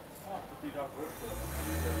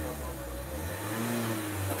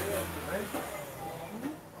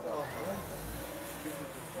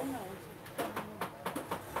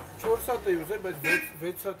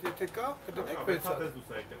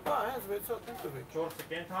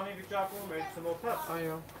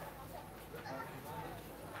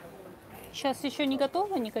 Сейчас еще не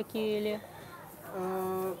готовы никакие или?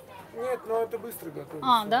 Нет, но это быстро готовится.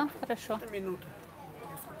 А, да? Хорошо. Минута.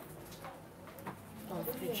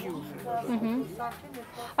 В печи уже.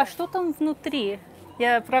 А что там внутри?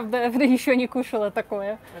 Я, правда, еще не кушала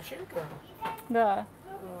такое. Начинка? Да.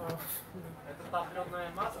 Это топленое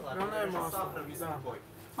масло. Топленое масло, да.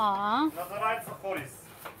 А, Называется хорис.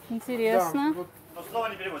 интересно. Да, вот Но слово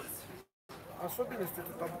не переводится. особенность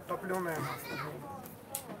это топленое масло.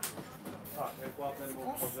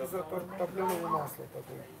 Вкус из-за топленого масла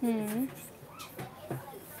такой.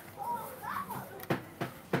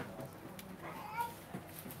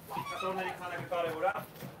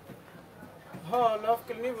 Հա, լավ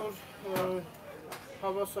կլինի, որ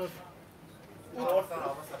հավասար 8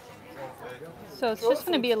 So it's just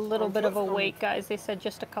going to be a little bit of a wait, guys. They said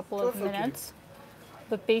just a couple of minutes.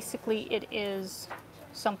 But basically it is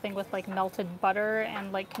something with like melted butter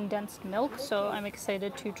and like condensed milk. So I'm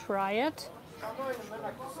excited to try it.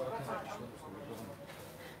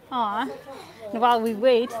 Aw. And while we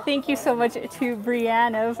wait, thank you so much to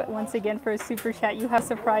Brianna once again for a super chat. You have a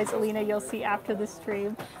surprise, Alina, you'll see after the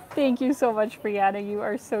stream. Thank you so much, Brianna. You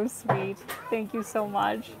are so sweet. Thank you so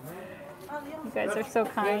much. You guys are so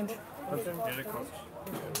kind. Let's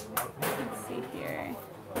see here.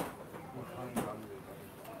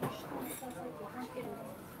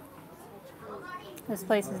 This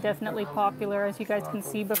place is definitely popular. As you guys can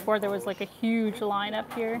see, before there was like a huge line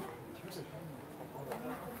up here.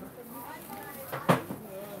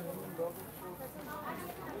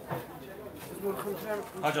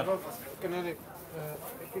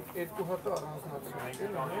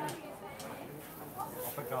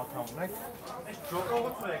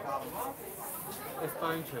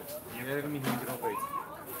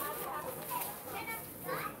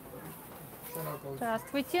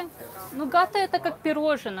 Здравствуйте. Ну, гата это как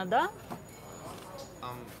пирожное, да?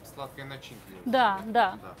 Там сладкая начинка. Да,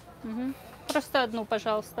 да. Угу. Просто одну,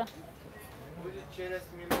 пожалуйста. Будет через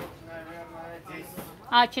минут, наверное, 10.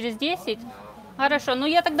 А, через 10? Хорошо, ну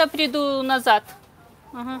я тогда приду назад.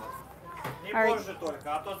 Ага. Не позже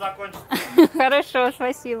только, а то закончится. Хорошо,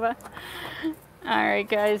 спасибо. Alright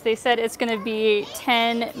guys, they said it's going to be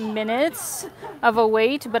 10 minutes of a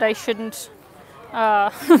wait, but I shouldn't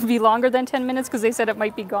be longer than 10 minutes because they said it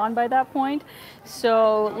might be gone by that point.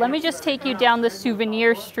 So let me just take you down the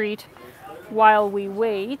souvenir street while we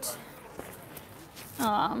wait.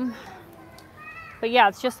 But yeah,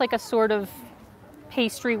 it's just like a sort of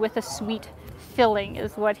pastry with a sweet filling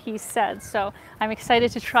is what he said. So I'm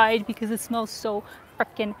excited to try it because it smells so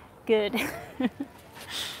freaking good.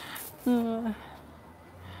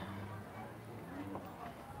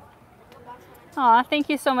 Aw, thank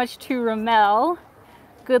you so much to Ramel.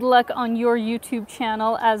 Good luck on your YouTube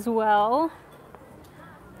channel as well.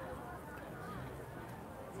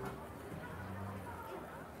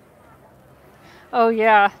 Oh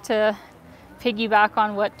yeah, to piggyback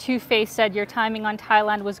on what Two-Face said, your timing on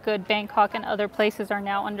Thailand was good. Bangkok and other places are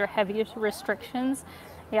now under heavy restrictions.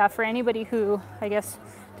 Yeah, for anybody who, I guess,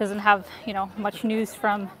 doesn't have, you know, much news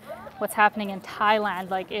from what's happening in Thailand,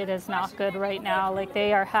 like it is not good right now. Like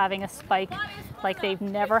they are having a spike like they've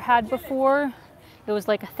never had before. It was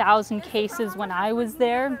like 1,000 cases when I was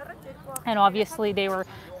there. And obviously they were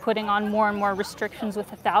putting on more and more restrictions with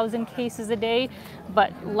 1,000 cases a day.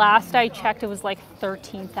 But last I checked, it was like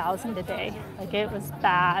 13,000 a day. Like it was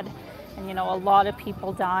bad. And you know, a lot of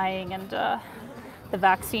people dying, and the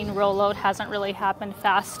vaccine rollout hasn't really happened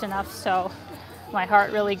fast enough. So my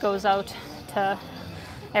heart really goes out to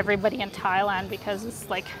everybody in Thailand, because it's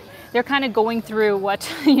like they're kind of going through what,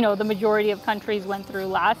 you know, the majority of countries went through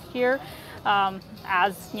last year.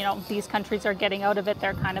 As you know, these countries are getting out of it,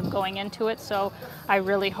 they're kind of going into it. So I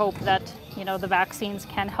really hope that, you know, the vaccines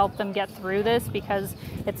can help them get through this, because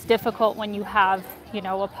it's difficult when you have, you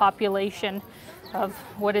know, a population of,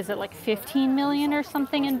 what is it, like 15 million or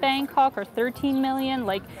something in Bangkok, or 13 million,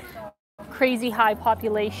 like crazy high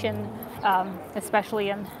population,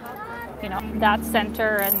 especially in, you know, that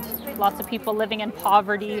center, and lots of people living in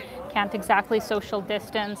poverty, can't exactly social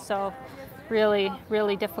distance. So really,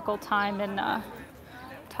 really difficult time in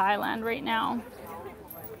Thailand right now.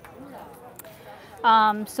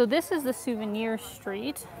 So this is the souvenir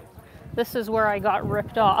street. This is where I got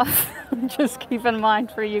ripped off. Just keep in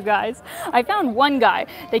mind for you guys. I found one guy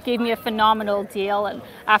that gave me a phenomenal deal, and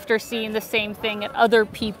after seeing the same thing at other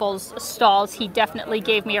people's stalls, he definitely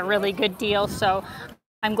gave me a really good deal. So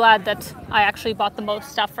I'm glad that I actually bought the most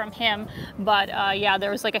stuff from him. But yeah,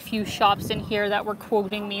 there was like a few shops in here that were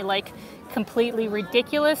quoting me like completely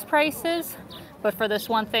ridiculous prices. But for this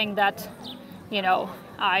one thing that, you know,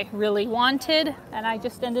 I really wanted, and I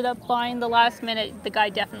just ended up buying the last minute, the guy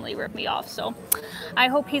definitely ripped me off. So I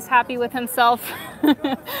hope he's happy with himself.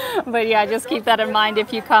 But yeah, just keep that in mind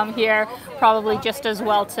if you come here. Probably just as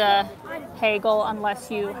well to haggle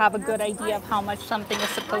unless you have a good idea of how much something is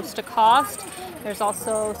supposed to cost. There's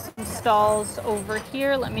also some stalls over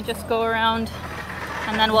here. Let me just go around,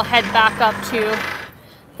 and then we'll head back up to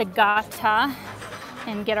the Gata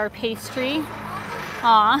and get our pastry.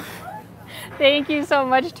 Aw, thank you so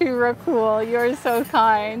much to Rakul. You're so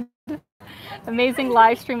kind. Amazing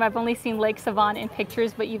live stream. I've only seen Lake Sevan in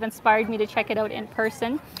pictures, but you've inspired me to check it out in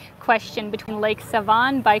person. Question between Lake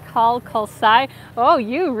Sevan, Baikal, Kalsai. Oh,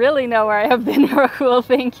 you really know where I have been, Rakul.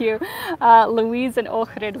 Thank you. Louise and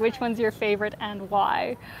Ohrid, which one's your favorite and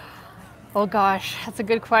why? Oh gosh, that's a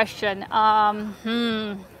good question.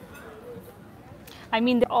 I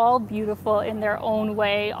mean, they're all beautiful in their own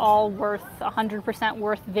way, all worth 100%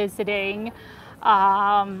 worth visiting.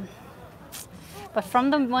 But from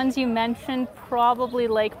the ones you mentioned, probably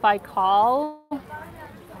Lake Baikal,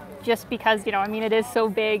 just because, you know, I mean, it is so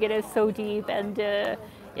big, it is so deep, and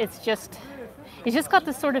it's just got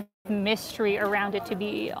this sort of mystery around it, to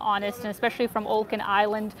be honest, and especially from Olkin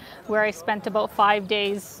Island, where I spent about 5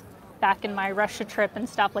 days back in my Russia trip and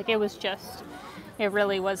stuff. Like, it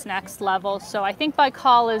really was next level. So I think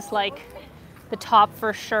Baikal is like the top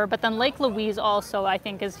for sure, but then Lake Louise also, I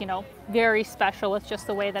think, is, you know, very special with just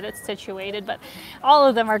the way that it's situated. But all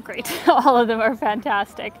of them are great. All of them are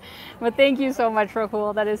fantastic. But thank you so much,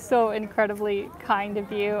 Rahul. That is so incredibly kind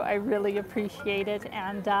of you. I really appreciate it,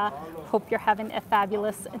 and hope you're having a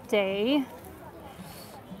fabulous day.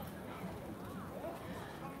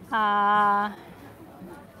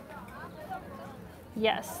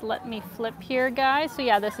 Yes, let me flip here, guys. So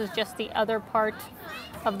yeah, this is just the other part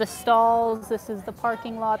of the stalls. This is the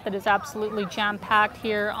parking lot that is absolutely jam-packed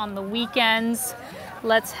here on the weekends.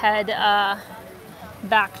 Let's head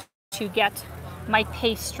back to get my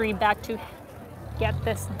pastry, back to get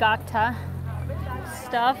this gata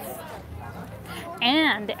stuff.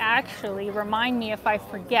 And actually, remind me if I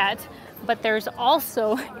forget, but there's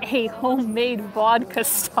also a homemade vodka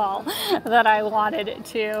stall that I wanted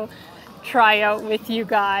to try out with you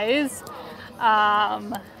guys.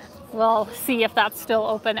 We'll see if that's still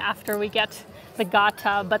open after we get the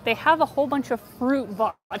gata, but they have a whole bunch of fruit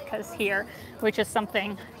vodkas here, which is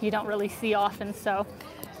something you don't really see often. So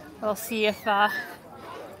we'll see if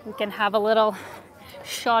we can have a little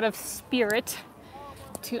shot of spirit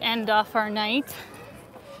to end off our night.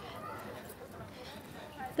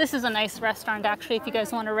 This is a nice restaurant, actually, if you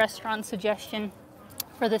guys want a restaurant suggestion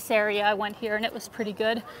for this area. I went here and it was pretty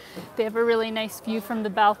good. They have a really nice view from the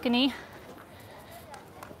balcony.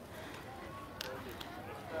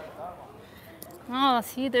 Oh,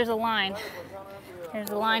 see, there's a line. There's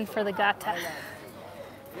a line for the gata.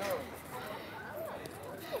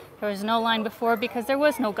 There was no line before because there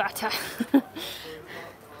was no gata.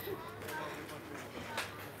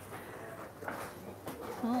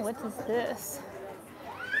 Oh, what is this?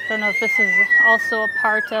 I don't know if this is also a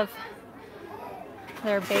part of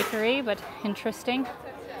their bakery, but interesting.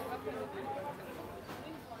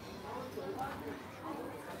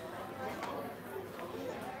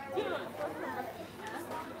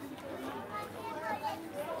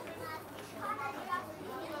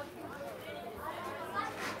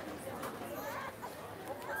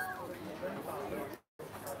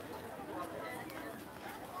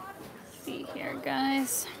 Let's see here,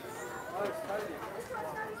 guys.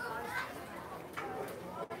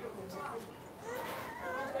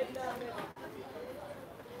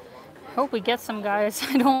 Hope we get some, guys.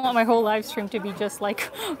 I don't want my whole live stream to be just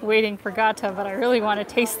like waiting for gata, but I really want to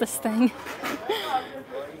taste this thing.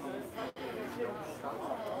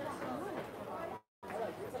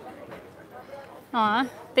 Aw,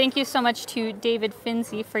 thank you so much to David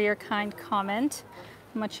Finzi for your kind comment.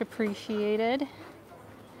 Much appreciated.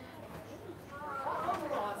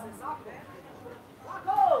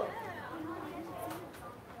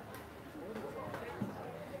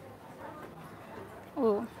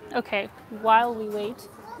 Ooh, okay, while we wait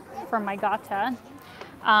for my gata,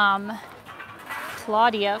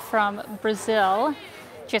 Claudia from Brazil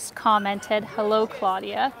just commented, hello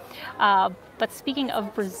Claudia, but speaking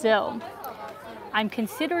of Brazil, I'm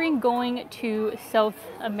considering going to South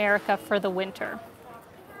America for the winter.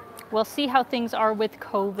 We'll see how things are with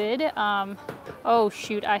COVID. Oh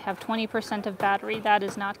shoot, I have 20% of battery. That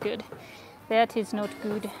is not good. That is not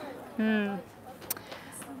good.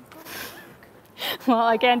 Well,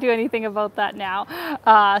 I can't do anything about that now.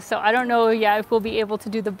 So I don't know if we'll be able to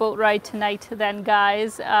do the boat ride tonight then,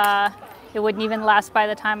 guys. It wouldn't even last by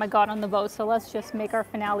the time I got on the boat. So let's just make our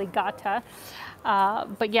finale gata.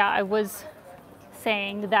 But yeah, I was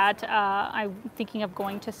saying that I'm thinking of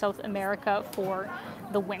going to South America for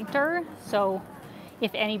the winter. So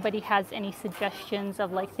if anybody has any suggestions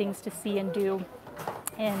of like things to see and do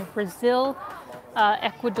in Brazil,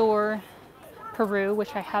 Ecuador, Peru,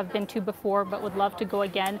 which I have been to before but would love to go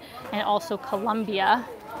again, and also Colombia,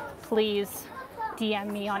 please DM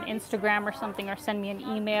me on Instagram or something, or send me an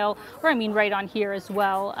email, or I mean right on here as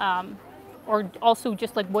well, or also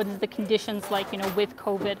just like what is the conditions like, you know, with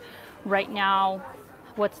COVID right now,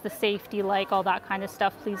 what's the safety like, all that kind of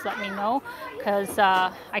stuff. Please let me know, because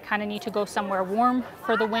I kind of need to go somewhere warm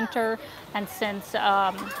for the winter, and since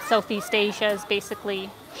Southeast Asia is basically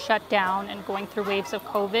shut down and going through waves of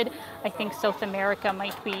COVID, I think South America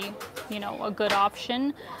might be, you know, a good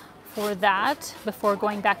option for that before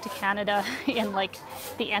going back to Canada in like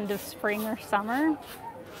the end of spring or summer.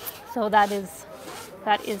 So that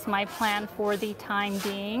is my plan for the time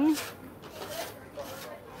being.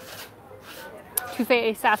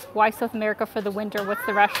 Two-Face asked, why South America for the winter? What's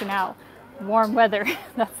the rationale? Warm weather.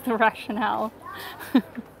 That's the rationale.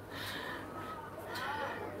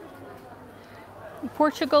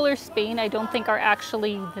 Portugal or Spain, I don't think are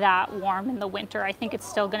actually that warm in the winter. I think it's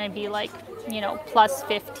still going to be like, you know, plus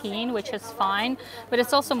 15, which is fine, but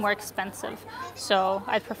it's also more expensive. So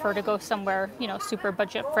I'd prefer to go somewhere, you know, super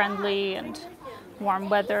budget friendly and warm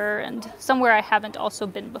weather, and somewhere I haven't also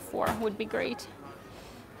been before would be great.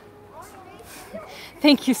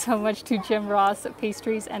 Thank you so much to Jim Ross.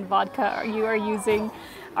 Pastries and vodka.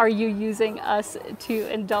 Are you using us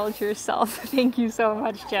to indulge yourself? Thank you so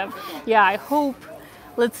much, Jim. Yeah, I hope.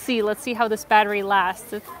 Let's see how this battery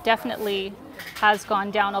lasts. It definitely has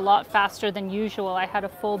gone down a lot faster than usual. I had a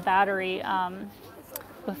full battery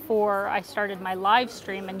before I started my live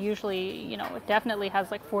stream, and usually, you know, it definitely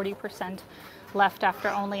has like 40% left after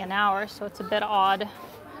only an hour. So it's a bit odd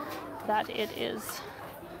that it is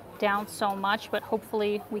down so much, but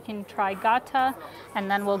hopefully we can try Gata,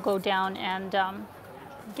 and then we'll go down and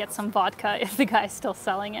get some vodka if the guy's still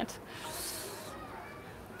selling it.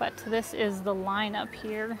 But this is the lineup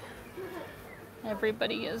here.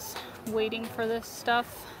 Everybody is waiting for this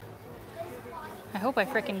stuff. I hope I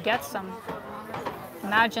frickin' get some.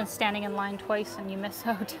 Imagine standing in line twice and you miss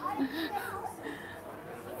out.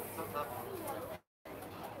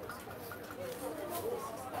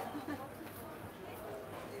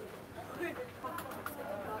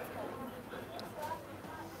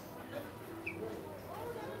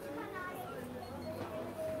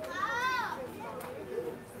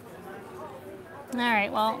 All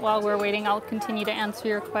right, well, while we're waiting, I'll continue to answer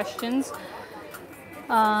your questions.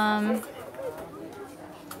 Mr.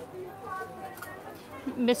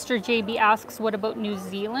 JB asks, what about New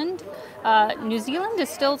Zealand? New Zealand is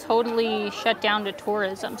still totally shut down to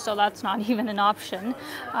tourism, so that's not even an option.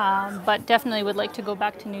 But definitely would like to go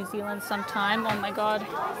back to New Zealand sometime. Oh my God.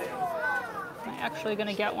 Am I actually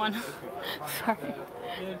gonna get one? Sorry.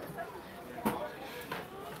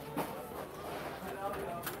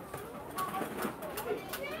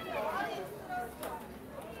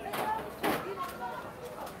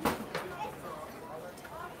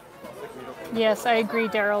 Yes, I agree,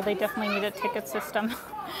 Daryl. They definitely need a ticket system.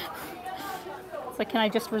 It's like, can I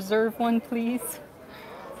just reserve one, please?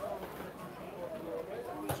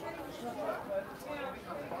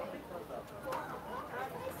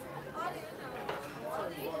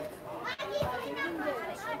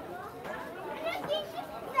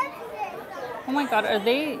 Oh my God, are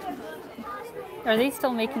they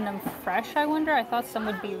still making them fresh, I wonder? I thought some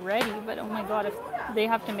would be ready, but oh my God, if they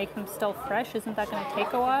have to make them still fresh, isn't that going to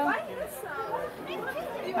take a while?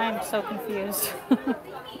 I'm so confused.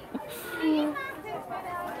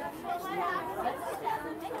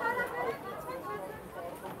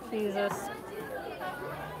 Jesus.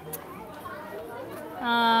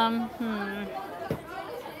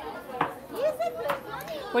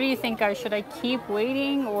 What do you think, guys? Should I keep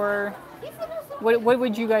waiting, or what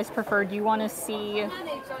would you guys prefer? Do you want to see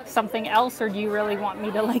something else, or do you really want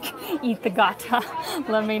me to like eat the gata?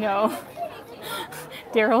 Let me know.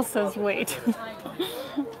 Daryl says wait.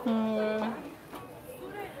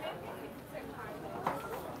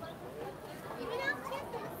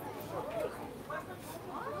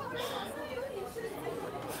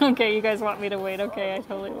 Okay, you guys want me to wait. Okay, I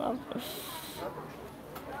totally will.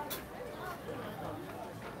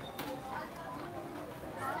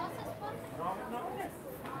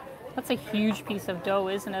 That's a huge piece of dough,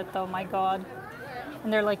 isn't it, though? My God.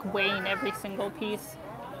 And they're like weighing every single piece.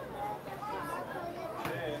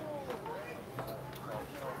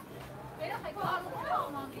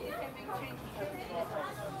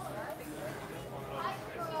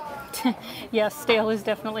 Yes, stale is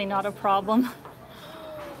definitely not a problem.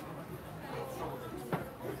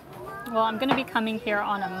 Well, I'm going to be coming here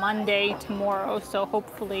on a Monday tomorrow, so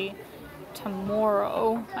hopefully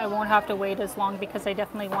tomorrow I won't have to wait as long, because I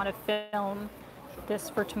definitely want to film this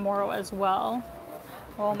for tomorrow as well.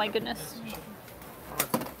 Oh my goodness.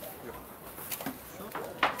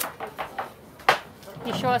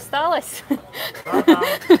 Еще осталось?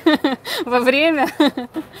 Во время?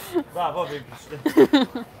 Да, во время пришли.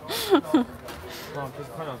 Ոնց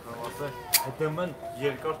քանական ասե, հետեմն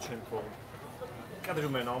երկար չեն թողում։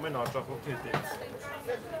 Կադրում են ամեն հաճախորդ հետից։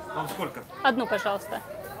 Там сколько? Одну, пожалуйста.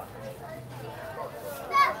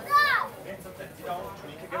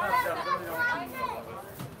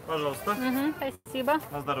 Пожалуйста. Спасибо.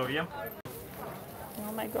 На здоровье.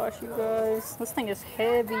 Oh my gosh, you guys. This thing is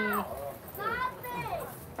heavy.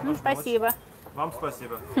 Спасибо. Вам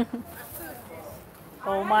спасибо.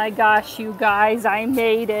 Oh my gosh, you guys, I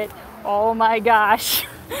made it. Oh my gosh.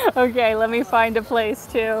 Okay, let me find a place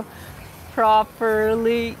to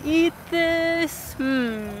properly eat this.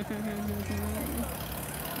 Where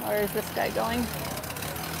is this guy going?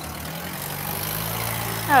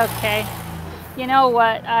 Okay. You know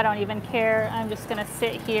what? I don't even care. I'm just gonna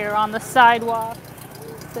sit here on the sidewalk.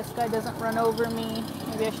 This guy doesn't run over me.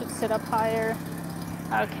 Maybe I should sit up higher.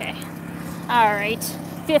 Okay. All right.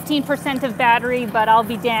 15% of battery, but I'll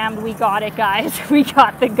be damned. We got it, guys. We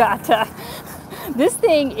got the gata. This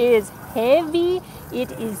thing is heavy. It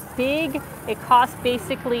is big. It costs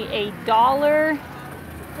basically $1.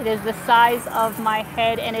 It is the size of my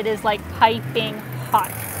head, and it is like piping hot.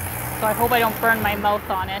 So I hope I don't burn my mouth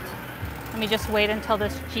on it. Let me just wait until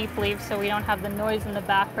this Jeep leaves so we don't have the noise in the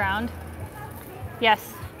background.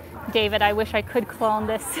 Yes, David, I wish I could clone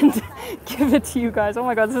this and give it to you guys. Oh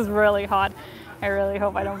my God, this is really hot. I really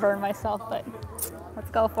hope I don't burn myself, but let's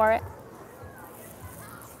go for it.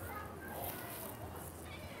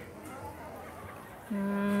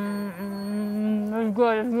 It's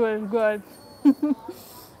good, it's good, it's good.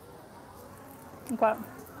 Okay.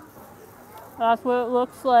 That's what it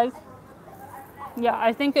looks like. Yeah,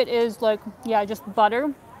 I think it is like, yeah, just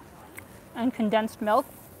butter and condensed milk.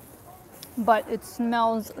 But it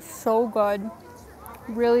smells so good.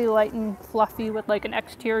 Really light and fluffy with like an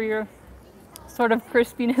exterior sort of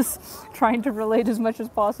crispiness. Trying to relate as much as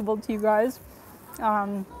possible to you guys.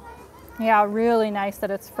 Yeah, really nice that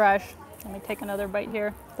it's fresh. Let me take another bite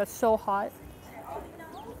here. That's so hot.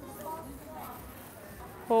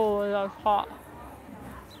 Oh, that's hot.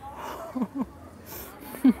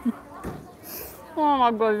 Oh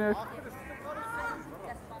my goodness.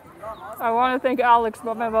 I want to thank Alex,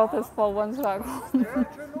 but my mouth is full. One sec.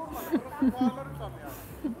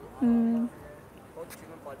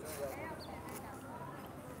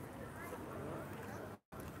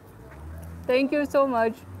 Thank you so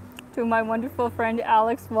much to my wonderful friend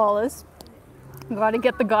Alex Wallace. Gotta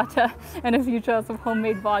get the gata and a few shots of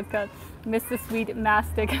homemade vodka. Miss the sweet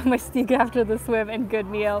mastic, my steak after the swim, and good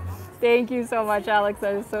meal. Thank you so much, Alex.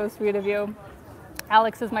 That is so sweet of you.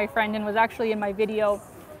 Alex is my friend and was actually in my video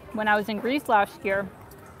when I was in Greece last year.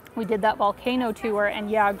 We did that volcano tour,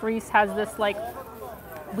 and yeah, Greece has this like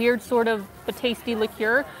weird sort of but tasty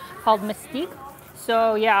liqueur called Mystique.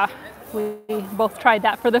 So yeah, we both tried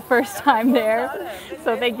that for the first time there.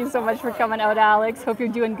 So thank you so much for coming out, Alex. Hope you're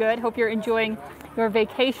doing good. Hope you're enjoying your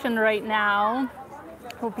vacation right now.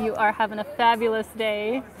 Hope you are having a fabulous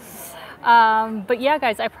day. But yeah,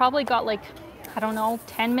 guys, I probably got like, I don't know,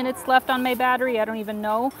 10 minutes left on my battery. I don't even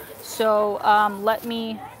know. So let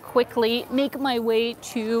me quickly make my way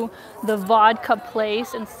to the vodka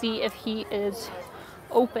place and see if he is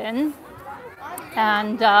open.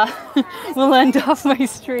 And we'll end off my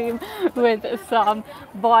stream with some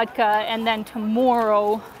vodka. And then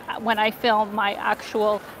tomorrow, when I film my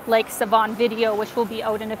actual Lake Sevan video, which will be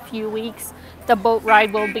out in a few weeks, the boat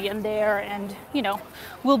ride will be in there, and you know,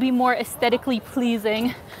 will be more aesthetically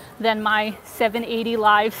pleasing than my 780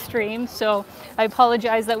 live stream. So I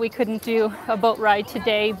apologize that we couldn't do a boat ride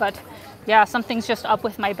today, but yeah, something's just up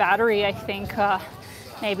with my battery, I think.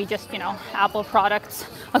 Maybe just, you know, Apple products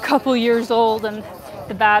a couple years old, and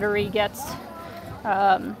the battery gets,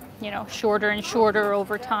 you know, shorter and shorter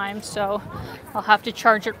over time. So I'll have to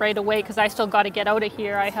charge it right away because I still got to get out of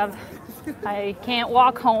here. I can't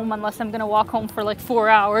walk home unless I'm going to walk home for like 4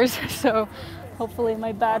 hours. So hopefully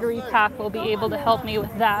my battery pack will be able to help me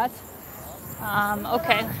with that.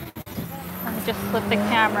 Okay, let me just flip the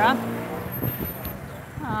camera.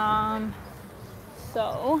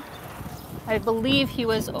 So I believe he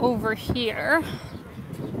was over here.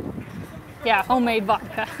 Yeah, homemade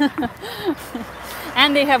vodka.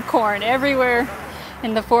 And they have corn everywhere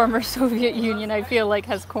in the former Soviet Union. I feel like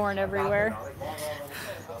has corn everywhere.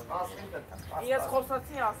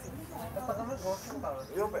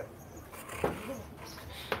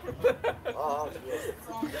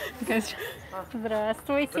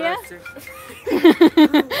 Здравствуйте.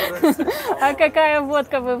 А какая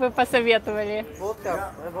водка вы посоветовали?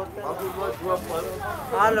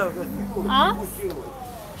 А?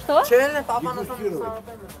 Что?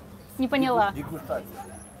 Не поняла.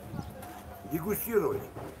 Дегустировать,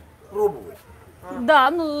 пробовать. Да,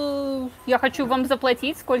 ну, я хочу вам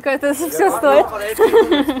заплатить. Сколько это все стоит?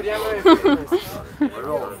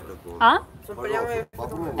 Пожалуйста, А?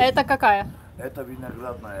 попробуй. Это какая? Это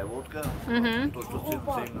виноградная водка, то, что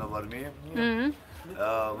ценно в Армении.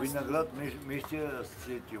 Виноград вместе с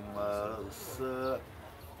этим, с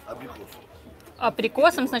Абрикос.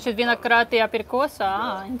 Абрикосом, значит, виноград и абрикоса.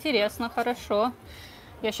 А, интересно, хорошо.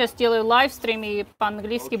 Я сейчас делаю лайвстрим и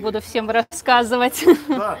по-английски буду всем рассказывать.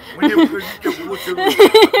 Да, мне покажите лучше.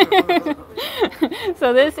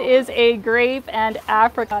 So this is a grape and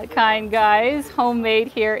apricot kind, guys,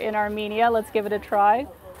 homemade here in Armenia. Let's give it a try.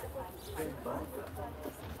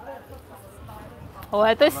 О,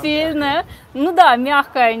 это сильно. Ну да,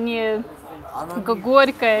 мягкая, не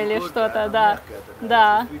горькая или что-то, да.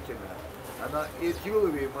 Да. Она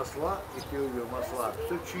этиловые масла,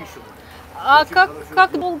 все чищено. А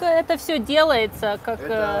как долго это все делается? Как,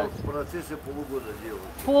 Это в процессе полугода делают.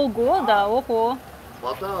 полгода? Ого.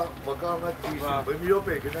 Вода, пока она киснет, вы ее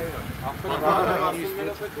пейте, пока она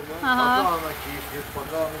киснет,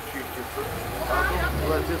 пока она чистится, потом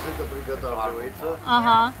процесс это приготавливается.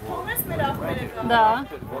 Ага. Да.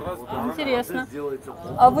 Интересно.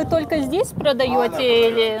 А вы только здесь продаете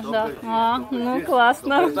или? Да. А, ну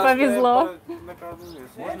классно, повезло.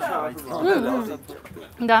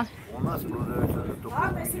 Да. У нас продается только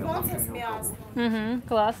у меня, Угу,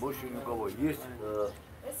 класс. больше ни у кого. Есть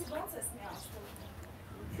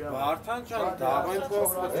Վարդան ջան, դավային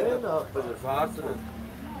փոխը։ Վարդան։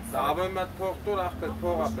 Դավային մատ փոխտոր ախպետ,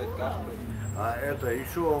 փող ախպետ կախպետ։ А это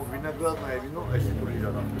еще виноградное вино, если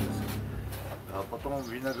а потом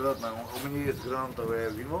виноградное, у меня есть грантовое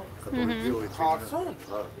вино, которое делается.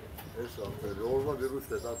 Да, это Орла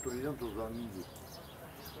берут, это туризм, то за неделю.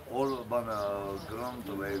 Орла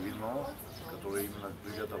грантовое вино, которое именно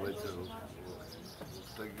приготовляется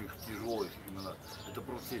в таких тяжелых именно, это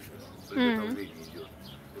процесс приготовления идет.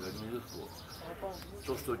 Это нелегко.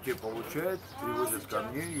 То, что те получают, привозят ко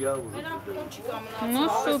мне, я уже продаю. Ну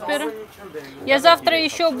супер. Я завтра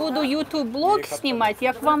еще буду YouTube-блог снимать,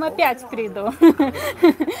 я к вам опять приду.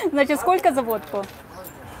 Значит, сколько за водку?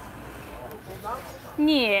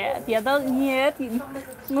 Нет, нет,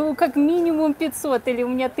 ну как минимум 500 или у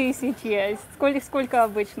меня 1000 есть. Сколько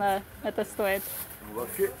обычно это стоит?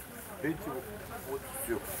 Вообще, видите, вот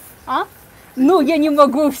все. А? Ну, я не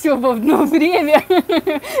могу все в одно время.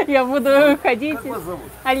 Я буду ходить. Как вас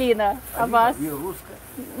зовут? Алина. А вас? Вы русская?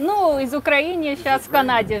 Ну, из Украины, сейчас в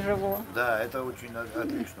Канаде живу. Да, это очень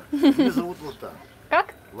отлично. Меня зовут Вартан.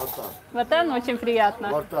 Как? Вартан. Ватан, очень приятно.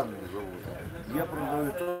 Вартан меня зовут. Я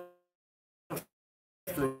продаю то,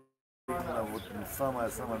 что именно вот самое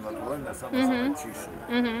натуральное, самое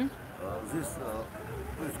чистое. Здесь,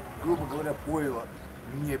 то есть, грубо говоря, пойло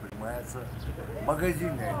не принимается,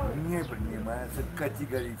 магазины не принимаются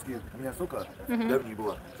категорически. У меня столько давно не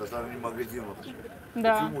было со стороны магазинов.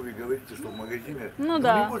 Да. Почему вы говорите, что в магазине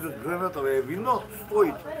да. не может гранатовое вино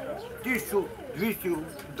стоить 1200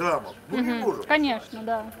 граммов? Ну не может. Конечно,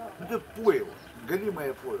 да. Это пойло,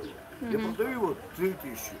 гонимое пойло. Я продаю его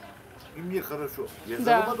 3000. И мне хорошо. Я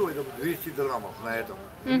зарабатываю там 200 граммов на этом.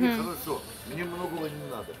 И мне хорошо. Мне многого не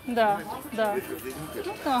надо. Да, да.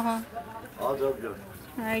 Ага.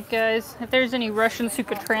 Alright guys, if there's any Russians who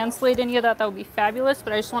could translate any of that, that would be fabulous,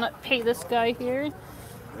 but I just want to pay this guy here.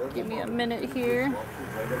 Give me a minute here.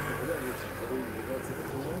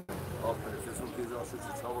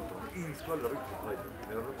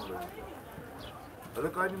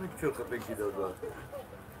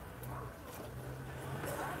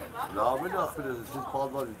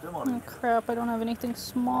 Oh crap, I don't have anything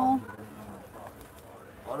small.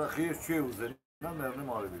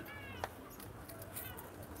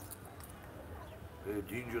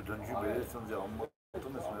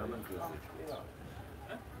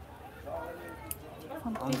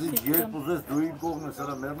 Andrei, ieri pusesc doi în cogni, să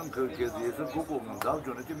rămânem că iese cu cogni, dau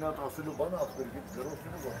Johnny, mi-a trasă lui bani, a speriat că rău și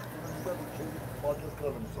nu vă. Nu vă duce, poate să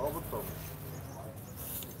rămân, să avut tău.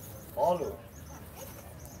 Alo.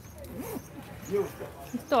 Девушка,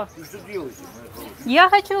 Что? ты что делаете, моя хорошая? Я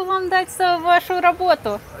хочу вам дать вашу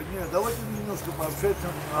работу. Нет, давайте немножко пообщаться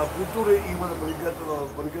о культуре именно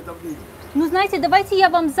приготовления. Ну, знаете, давайте я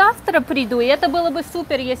вам завтра приду, и это было бы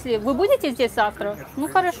супер, если... Вы будете здесь завтра? Ну,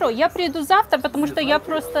 хорошо, я приду завтра, потому что я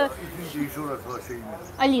просто... Извините еще раз ваше имя.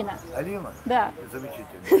 Алина. Алина? Да.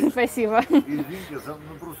 Замечательно. Спасибо. Извините,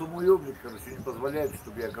 ну просто мой облик, короче, не позволяет,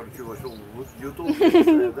 чтобы я, короче, вошел в YouTube,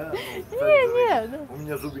 да? Не, у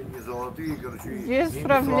меня зубы не золотые, короче. Без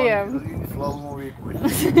проблем. И не славновые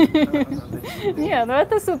кости. Не, ну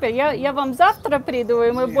это супер. Я вам завтра приду,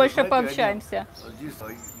 и мы больше пообщаемся. Здесь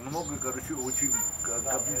много, короче, очень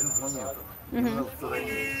капризных моментов. Именно в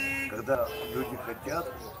стране. Когда люди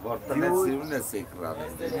хотят, когда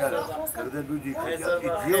люди хотят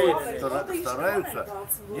и делают, стараются,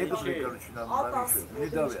 некоторые, короче, нам еще не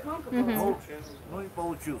давят. Ну и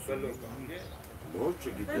получился.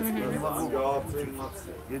 Не могу.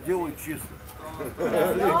 Я делаю чисто.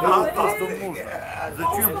 Я делаю то, что нужно.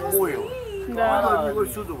 Зачем пойло? Да. Его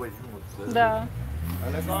всюду возьмут. Да.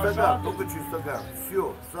 Чистоган, только чистоган.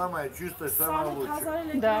 Все, самое чистое, самое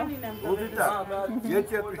лучшее. Да. Вот и так. Я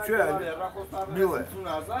тебе отвечаю, милая.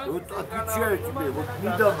 Вот отвечаю тебе. Вот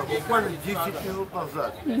недавно, буквально 10 минут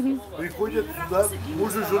назад, приходят сюда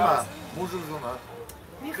муж и жена. Муж и жена.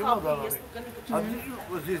 Чемоданами. А ты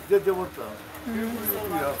вот здесь, дядя вот там.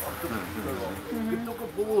 Я. И только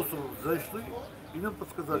полуостров зашли, и нам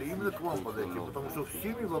подсказали именно к вам подойти, потому что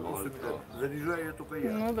всеми вопросами заряжаю только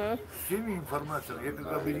я. Ну да. Всеми информацией, я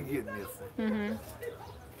как абориген местный.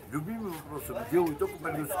 Любыми вопросами делаю только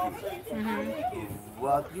по-людски. В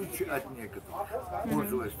отличие от некоторых.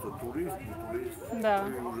 Пользуясь то турист, не турист. Да.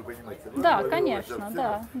 Вы уже понимаете. Да, конечно,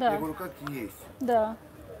 да, да. Я говорю, как есть. Да.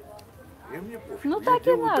 И мне пофиг. Ну, Я так и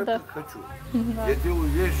делаю надо. так, как хочу.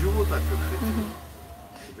 Я живу так, как хочу.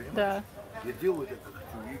 Ты понимаешь? Да. Я делаю так, как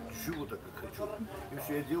хочу, и живу так, как хочу. И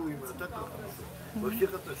все, я делаю именно так, как хочу. Во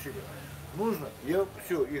всех отношениях. Нужно, я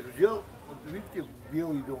все, их взял, вот видите,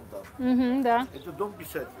 белый дом там. Да. Это дом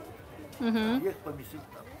писателя. Я их поместил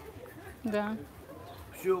там. Да.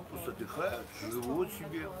 Все, пусть отдыхают, живут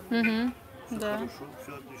себе. Все Да. хорошо,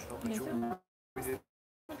 все отлично. Почему?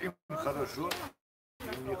 Им хорошо, и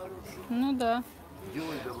мне хорошо. Ну да.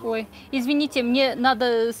 Делай добро. Ой, извините, мне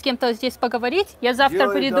надо с кем-то здесь поговорить. Я завтра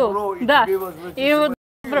Делай приду. добро, и Да. тебе возвратится И вот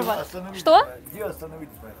моя- добро. Остановитесь, Что? моя- Где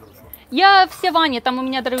остановитесь, моя хорошая? Я в Севане, там у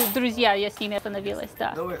меня друзья, я с ними остановилась,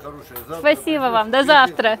 да. Давай, хорошая. Завтра Спасибо придешь. вам, до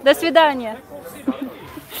завтра, до свидания.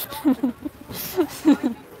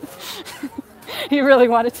 He really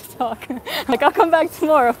wanted to talk. Like, I'll come back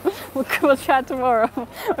tomorrow. We'll chat tomorrow.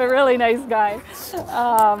 A really nice guy.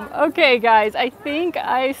 Okay, guys, I think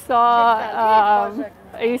I saw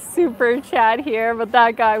a super chat here, but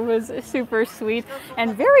that guy was super sweet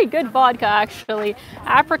and very good vodka, actually.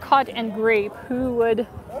 Apricot and grape. Who would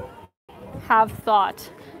have thought?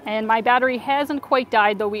 And my battery hasn't quite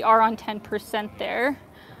died, though we are on 10% there.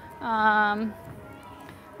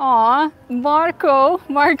 Aw, Marco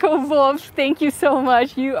Wolf, thank you so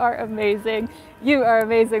much. You are amazing. You are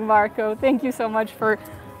amazing, Marco. Thank you so much for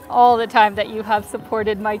all the time that you have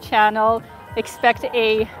supported my channel. Expect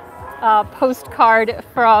a postcard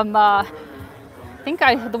from, I think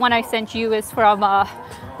the one I sent you is from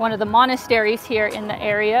one of the monasteries here in the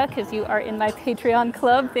area, because you are in my Patreon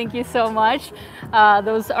club. Thank you so much.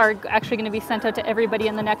 Those are actually going to be sent out to everybody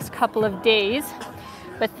in the next couple of days.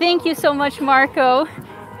 But thank you so much, Marco.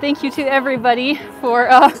 Thank you to everybody for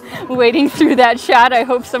waiting through that chat. I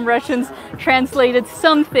hope some Russians translated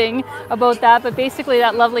something about that. But basically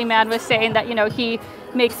that lovely man was saying that, you know, he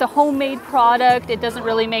makes a homemade product. It doesn't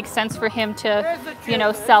really make sense for him to, you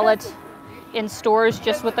know, sell it in stores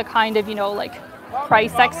just with the kind of, you know, like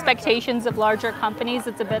price expectations of larger companies.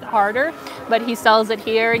 It's a bit harder, but he sells it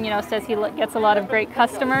here and, you know, says he gets a lot of great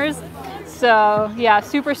customers. So yeah,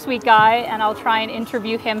 super sweet guy, and I'll try and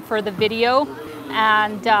interview him for the video,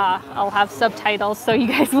 and I'll have subtitles so you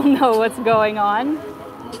guys will know what's going on.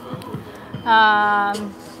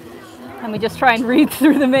 Let me just try and read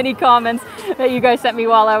through the many comments that you guys sent me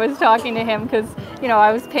while I was talking to him, because, you know,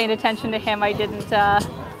 I was paying attention to him. I didn't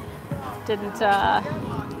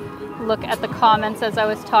look at the comments as I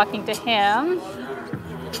was talking to him.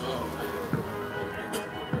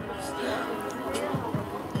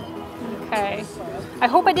 Okay. I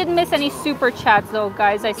hope I didn't miss any super chats though,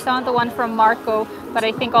 guys. I saw the one from Marco, but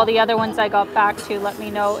I think all the other ones I got back to. Let me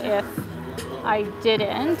know if I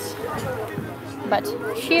didn't. But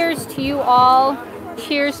cheers to you all.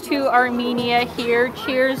 Cheers to Armenia here.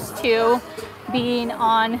 Cheers to being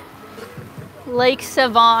on Lake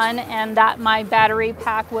Sevan, and that my battery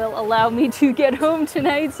pack will allow me to get home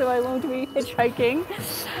tonight, so I won't be hitchhiking.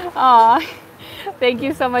 Thank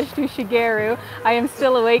you so much to Shigeru. I am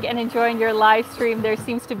still awake and enjoying your live stream. There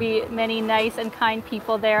seems to be many nice and kind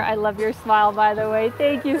people there. I love your smile, by the way.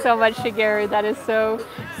 Thank you so much, Shigeru. That is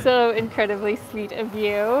so incredibly sweet of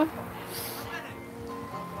you.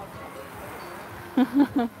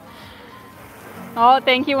 Oh,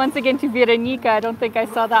 thank you once again to Veronica. I don't think I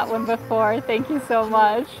saw that one before. Thank you so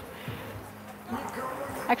much.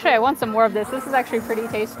 Actually, I want some more of this. This is actually pretty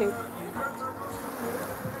tasty.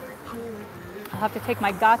 I'll have to take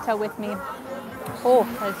my gata with me. Oh,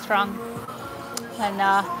 that's strong. And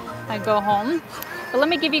I go home. But let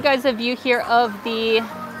me give you guys a view here of the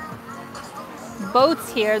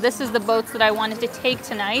boats here. This is the boats that I wanted to take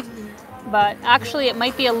tonight. But actually it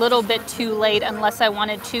might be a little bit too late unless I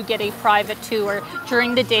wanted to get a private tour.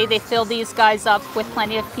 During the day they fill these guys up with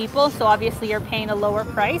plenty of people, so obviously you're paying a lower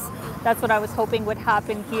price. That's what I was hoping would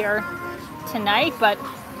happen here tonight, but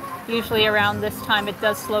usually around this time it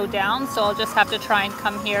does slow down, so I'll just have to try and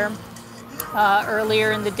come here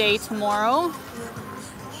earlier in the day tomorrow.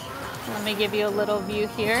 Let me give you a little view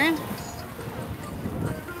here.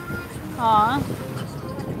 Aw.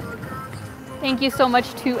 Thank you so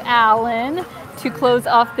much to Alan to close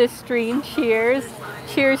off this stream. Cheers.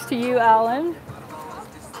 Cheers to you, Alan.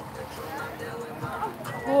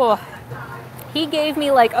 Oh, he gave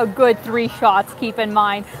me like a good 3 shots, keep in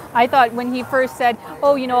mind. I thought when he first said,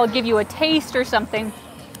 oh, you know, I'll give you a taste or something,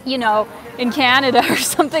 you know, in Canada or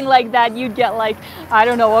something like that, you'd get like, I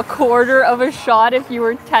don't know, a quarter of a shot if you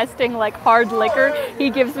were testing like hard liquor. He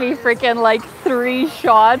gives me freaking like 3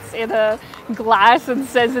 shots in a glass and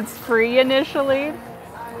says it's free initially.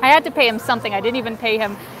 I had to pay him something. I didn't even pay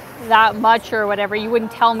him that much or whatever. You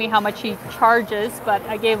wouldn't tell me how much he charges, but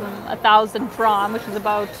I gave him 1,000 dram, which is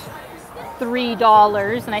about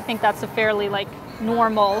 $3, and I think that's a fairly like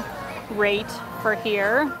normal rate for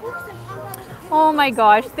here. Oh my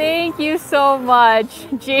gosh, thank you so much,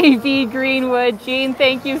 JB Greenwood. Jean,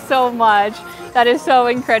 thank you so much. That is so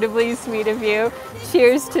incredibly sweet of you.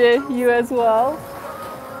 Cheers to you as well.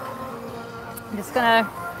 I'm just gonna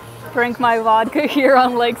drink my vodka here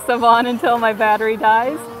on Lake Sevan until my battery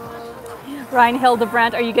dies. Ryan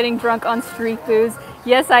Hildebrandt, are you getting drunk on street booze?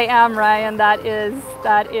 Yes, I am, Ryan. That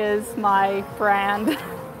is my brand.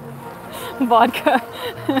 Vodka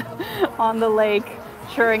on the lake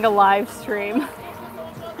during a live stream.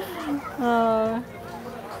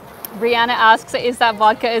 Brianna asks, is that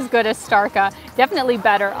vodka as good as Starka? Definitely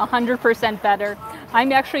better, 100% better.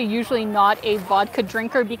 I'm actually usually not a vodka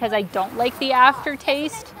drinker because I don't like the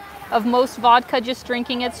aftertaste of most vodka, just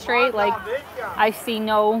drinking it straight. Like, I see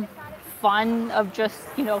no fun of just,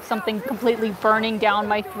 you know, something completely burning down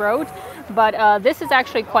my throat. But this is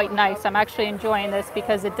actually quite nice. I'm actually enjoying this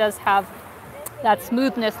because it does have that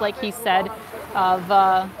smoothness, like he said,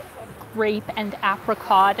 of grape and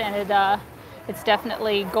apricot, and it's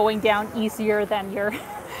definitely going down easier than your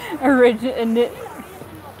original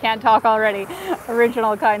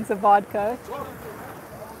kinds of vodka.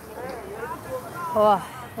 Oh,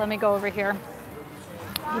 let me go over here,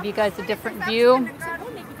 give you guys a different view.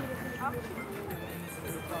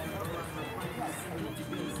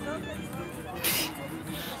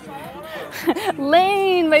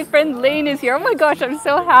 Lane, my friend Lane is here. Oh my gosh, I'm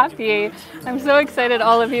so happy. I'm so excited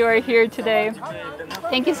all of you are here today.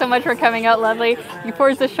 Thank you so much for coming out, lovely. You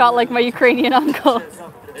pours a shot like my Ukrainian uncle.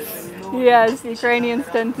 Yes, Ukrainians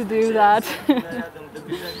tend to do that.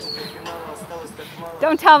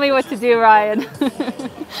 Don't tell me what to do, Ryan.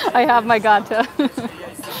 I have my gata.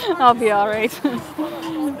 I'll be all right.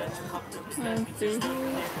 Let's see.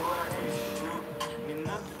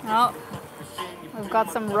 Oh. We've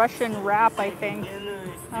got some Russian rap, I think.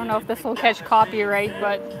 I don't know if this will catch copyright,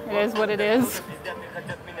 but it is what it is.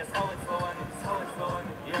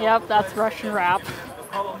 Yep, that's Russian rap.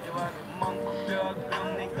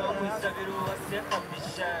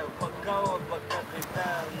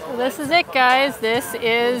 So this is it, guys. This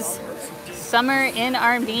is summer in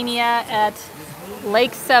Armenia at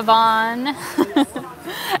Lake Sevan.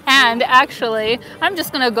 And actually, I'm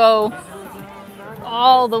just gonna go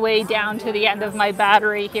all the way down to the end of my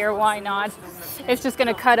battery here. Why not? It's just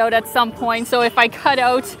gonna cut out at some point. So if I cut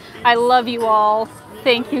out, I love you all.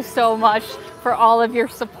 Thank you so much for all of your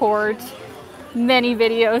support. Many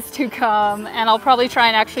videos to come, and I'll probably try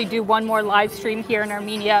and actually do one more live stream here in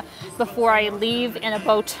Armenia before I leave in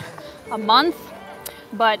about a month.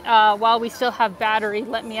 But while we still have battery,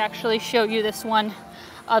 let me actually show you this one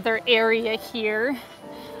other area here,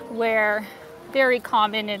 where very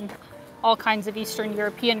common in all kinds of Eastern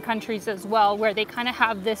European countries as well, where they kind of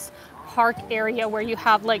have this park area where you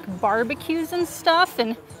have like barbecues and stuff,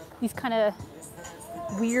 and these kind of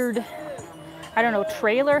weird, I don't know,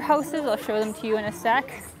 trailer houses. I'll show them to you in a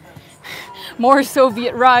sec. More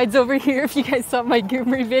Soviet rides over here. If you guys saw my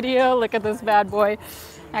Gyumri video, look at this bad boy.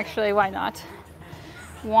 Actually, why not?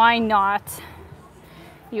 Why not?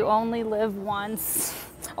 You only live once.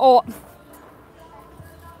 Oh.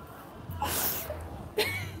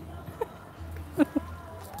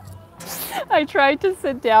 I tried to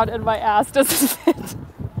sit down and my ass doesn't fit.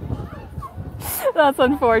 That's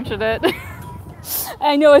unfortunate.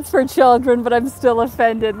 I know it's for children, but I'm still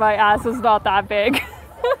offended. My ass is not that big.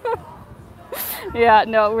 Yeah,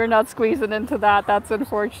 no, we're not squeezing into that. That's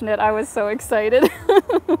unfortunate. I was so excited.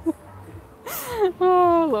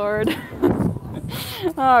 Oh, Lord.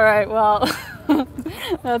 All right, well,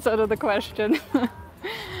 that's out of the question.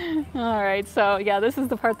 All right, so yeah, this is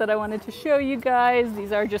the part that I wanted to show you guys.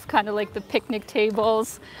 These are just kind of like the picnic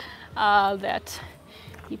tables that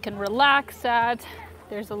you can relax at.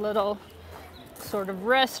 There's a little sort of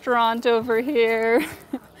restaurant over here.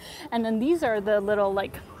 And then these are the little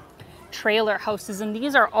like trailer houses, and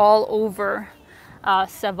these are all over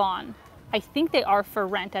Sevan. I think they are for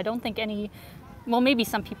rent. I don't think any, well, maybe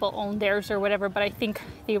some people own theirs or whatever, but I think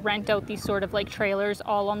they rent out these sort of like trailers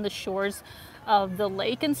all on the shores of the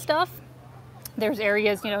lake and stuff. There's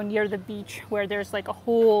areas, you know, near the beach where there's like a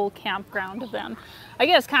whole campground of them. I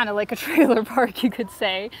guess kind of like a trailer park, you could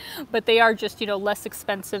say, but they are just, you know, less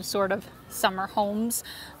expensive sort of summer homes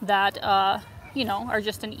that, you know, are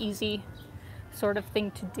just an easy sort of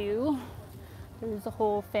thing to do. There's a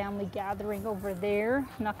whole family gathering over there.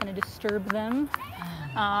 I'm not going to disturb them.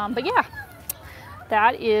 But yeah,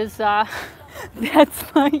 that is,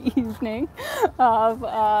 that's my evening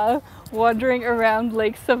of wandering around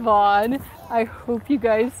Lake Sevan. I hope you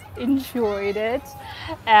guys enjoyed it.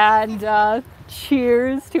 And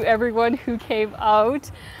cheers to everyone who came out.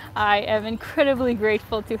 I am incredibly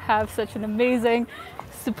grateful to have such an amazing,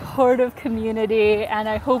 supportive community, and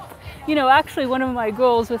I hope, you know, actually one of my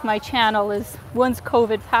goals with my channel is once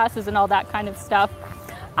COVID passes and all that kind of stuff,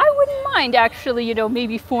 I wouldn't mind actually, you know,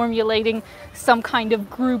 maybe formulating some kind of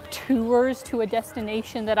group tours to a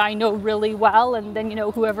destination that I know really well, and then, you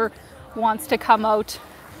know, whoever wants to come out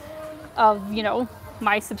of, you know,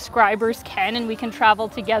 my subscribers can, and we can travel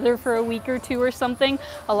together for a week or two or something.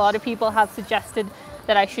 A lot of people have suggested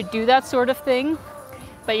that I should do that sort of thing.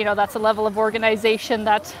 But, you know, that's a level of organization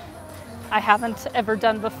that I haven't ever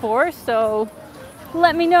done before. So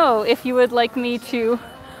let me know if you would like me to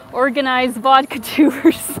organize vodka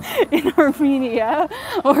tours in Armenia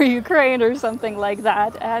or Ukraine or something like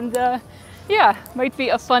that. And yeah, might be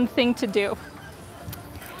a fun thing to do.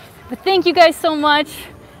 But thank you guys so much.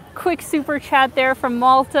 Quick super chat there from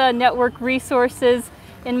Malta Network Resources.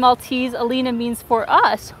 In Maltese, Alina means for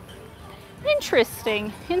us.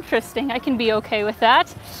 Interesting, interesting. I can be okay with that.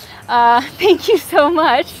 Thank you so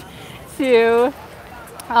much to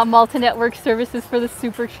Malta Network Services for the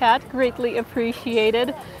super chat. Greatly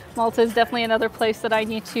appreciated. Malta is definitely another place that I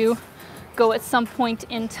need to go at some point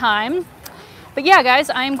in time. But yeah, guys,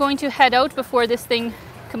 I'm going to head out before this thing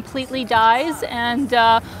completely dies, and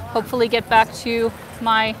hopefully get back to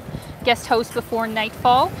my guest house before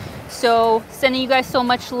nightfall. So sending you guys so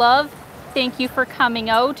much love. Thank you for coming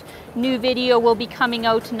out. New video will be coming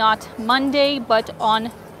out not Monday, but on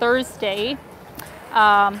Thursday.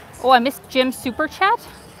 Oh, I missed Jim's super chat.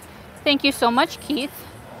 Thank you so much, Keith.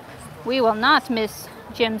 We will not miss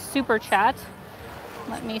Jim's super chat.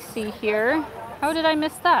 Let me see here. How did I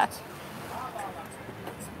miss that?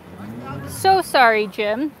 So sorry,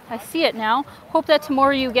 Jim. I see it now. Hope that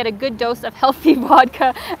tomorrow you get a good dose of healthy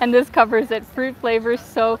vodka, and this covers it. Fruit flavors,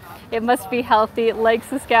 so it must be healthy. Like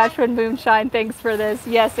Saskatchewan Moonshine, thanks for this.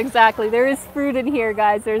 Yes, exactly. There is fruit in here,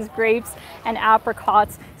 guys. There's grapes and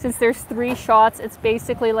apricots. Since there's 3 shots, it's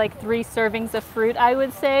basically like 3 servings of fruit, I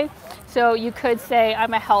would say. So you could say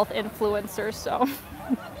I'm a health influencer, so.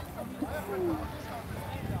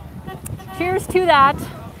 Cheers to that.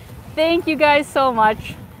 Thank you guys so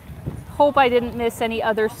much. Hope I didn't miss any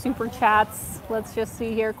other super chats. Let's just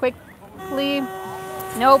see here quickly.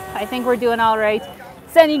 Nope, I think we're doing all right.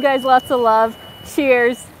 Sending you guys lots of love.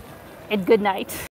 Cheers and good night.